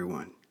care,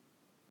 everyone.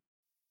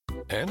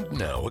 And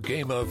now a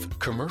game of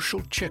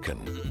Commercial Chicken,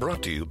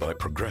 brought to you by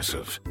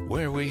Progressive,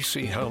 where we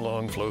see how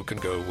long Flo can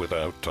go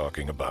without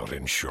talking about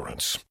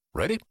insurance.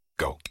 Ready?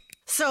 Go.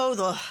 So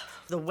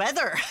the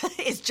weather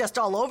is just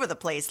all over the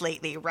place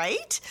lately,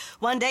 right?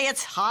 One day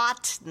it's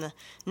hot, and the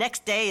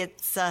next day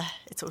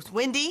it's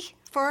windy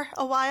for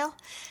a while.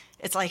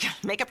 It's like,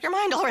 make up your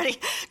mind already.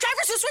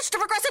 Drivers who switch to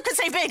Progressive could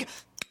save big.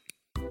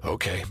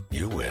 Okay,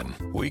 you win.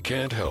 We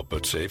can't help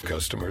but save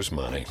customers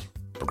money.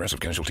 Progressive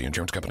Casualty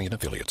Insurance Company and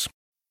Affiliates.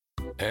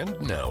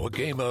 And now a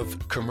game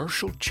of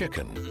Commercial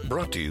Chicken,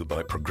 brought to you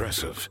by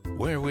Progressive,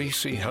 where we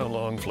see how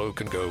long Flo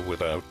can go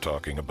without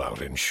talking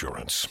about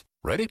insurance.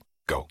 Ready?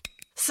 Go.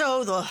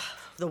 So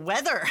the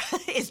weather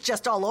is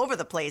just all over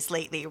the place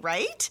lately,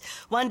 right?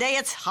 One day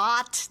it's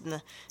hot, and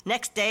the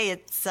next day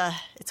it's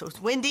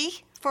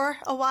windy for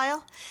a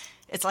while.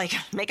 It's like,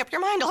 make up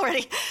your mind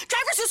already.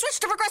 Drivers who switch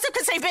to Progressive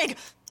could save big.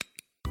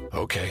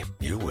 Okay,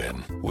 you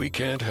win. We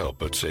can't help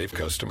but save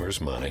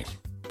customers money.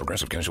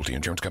 Progressive Casualty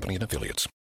Insurance Company and Affiliates.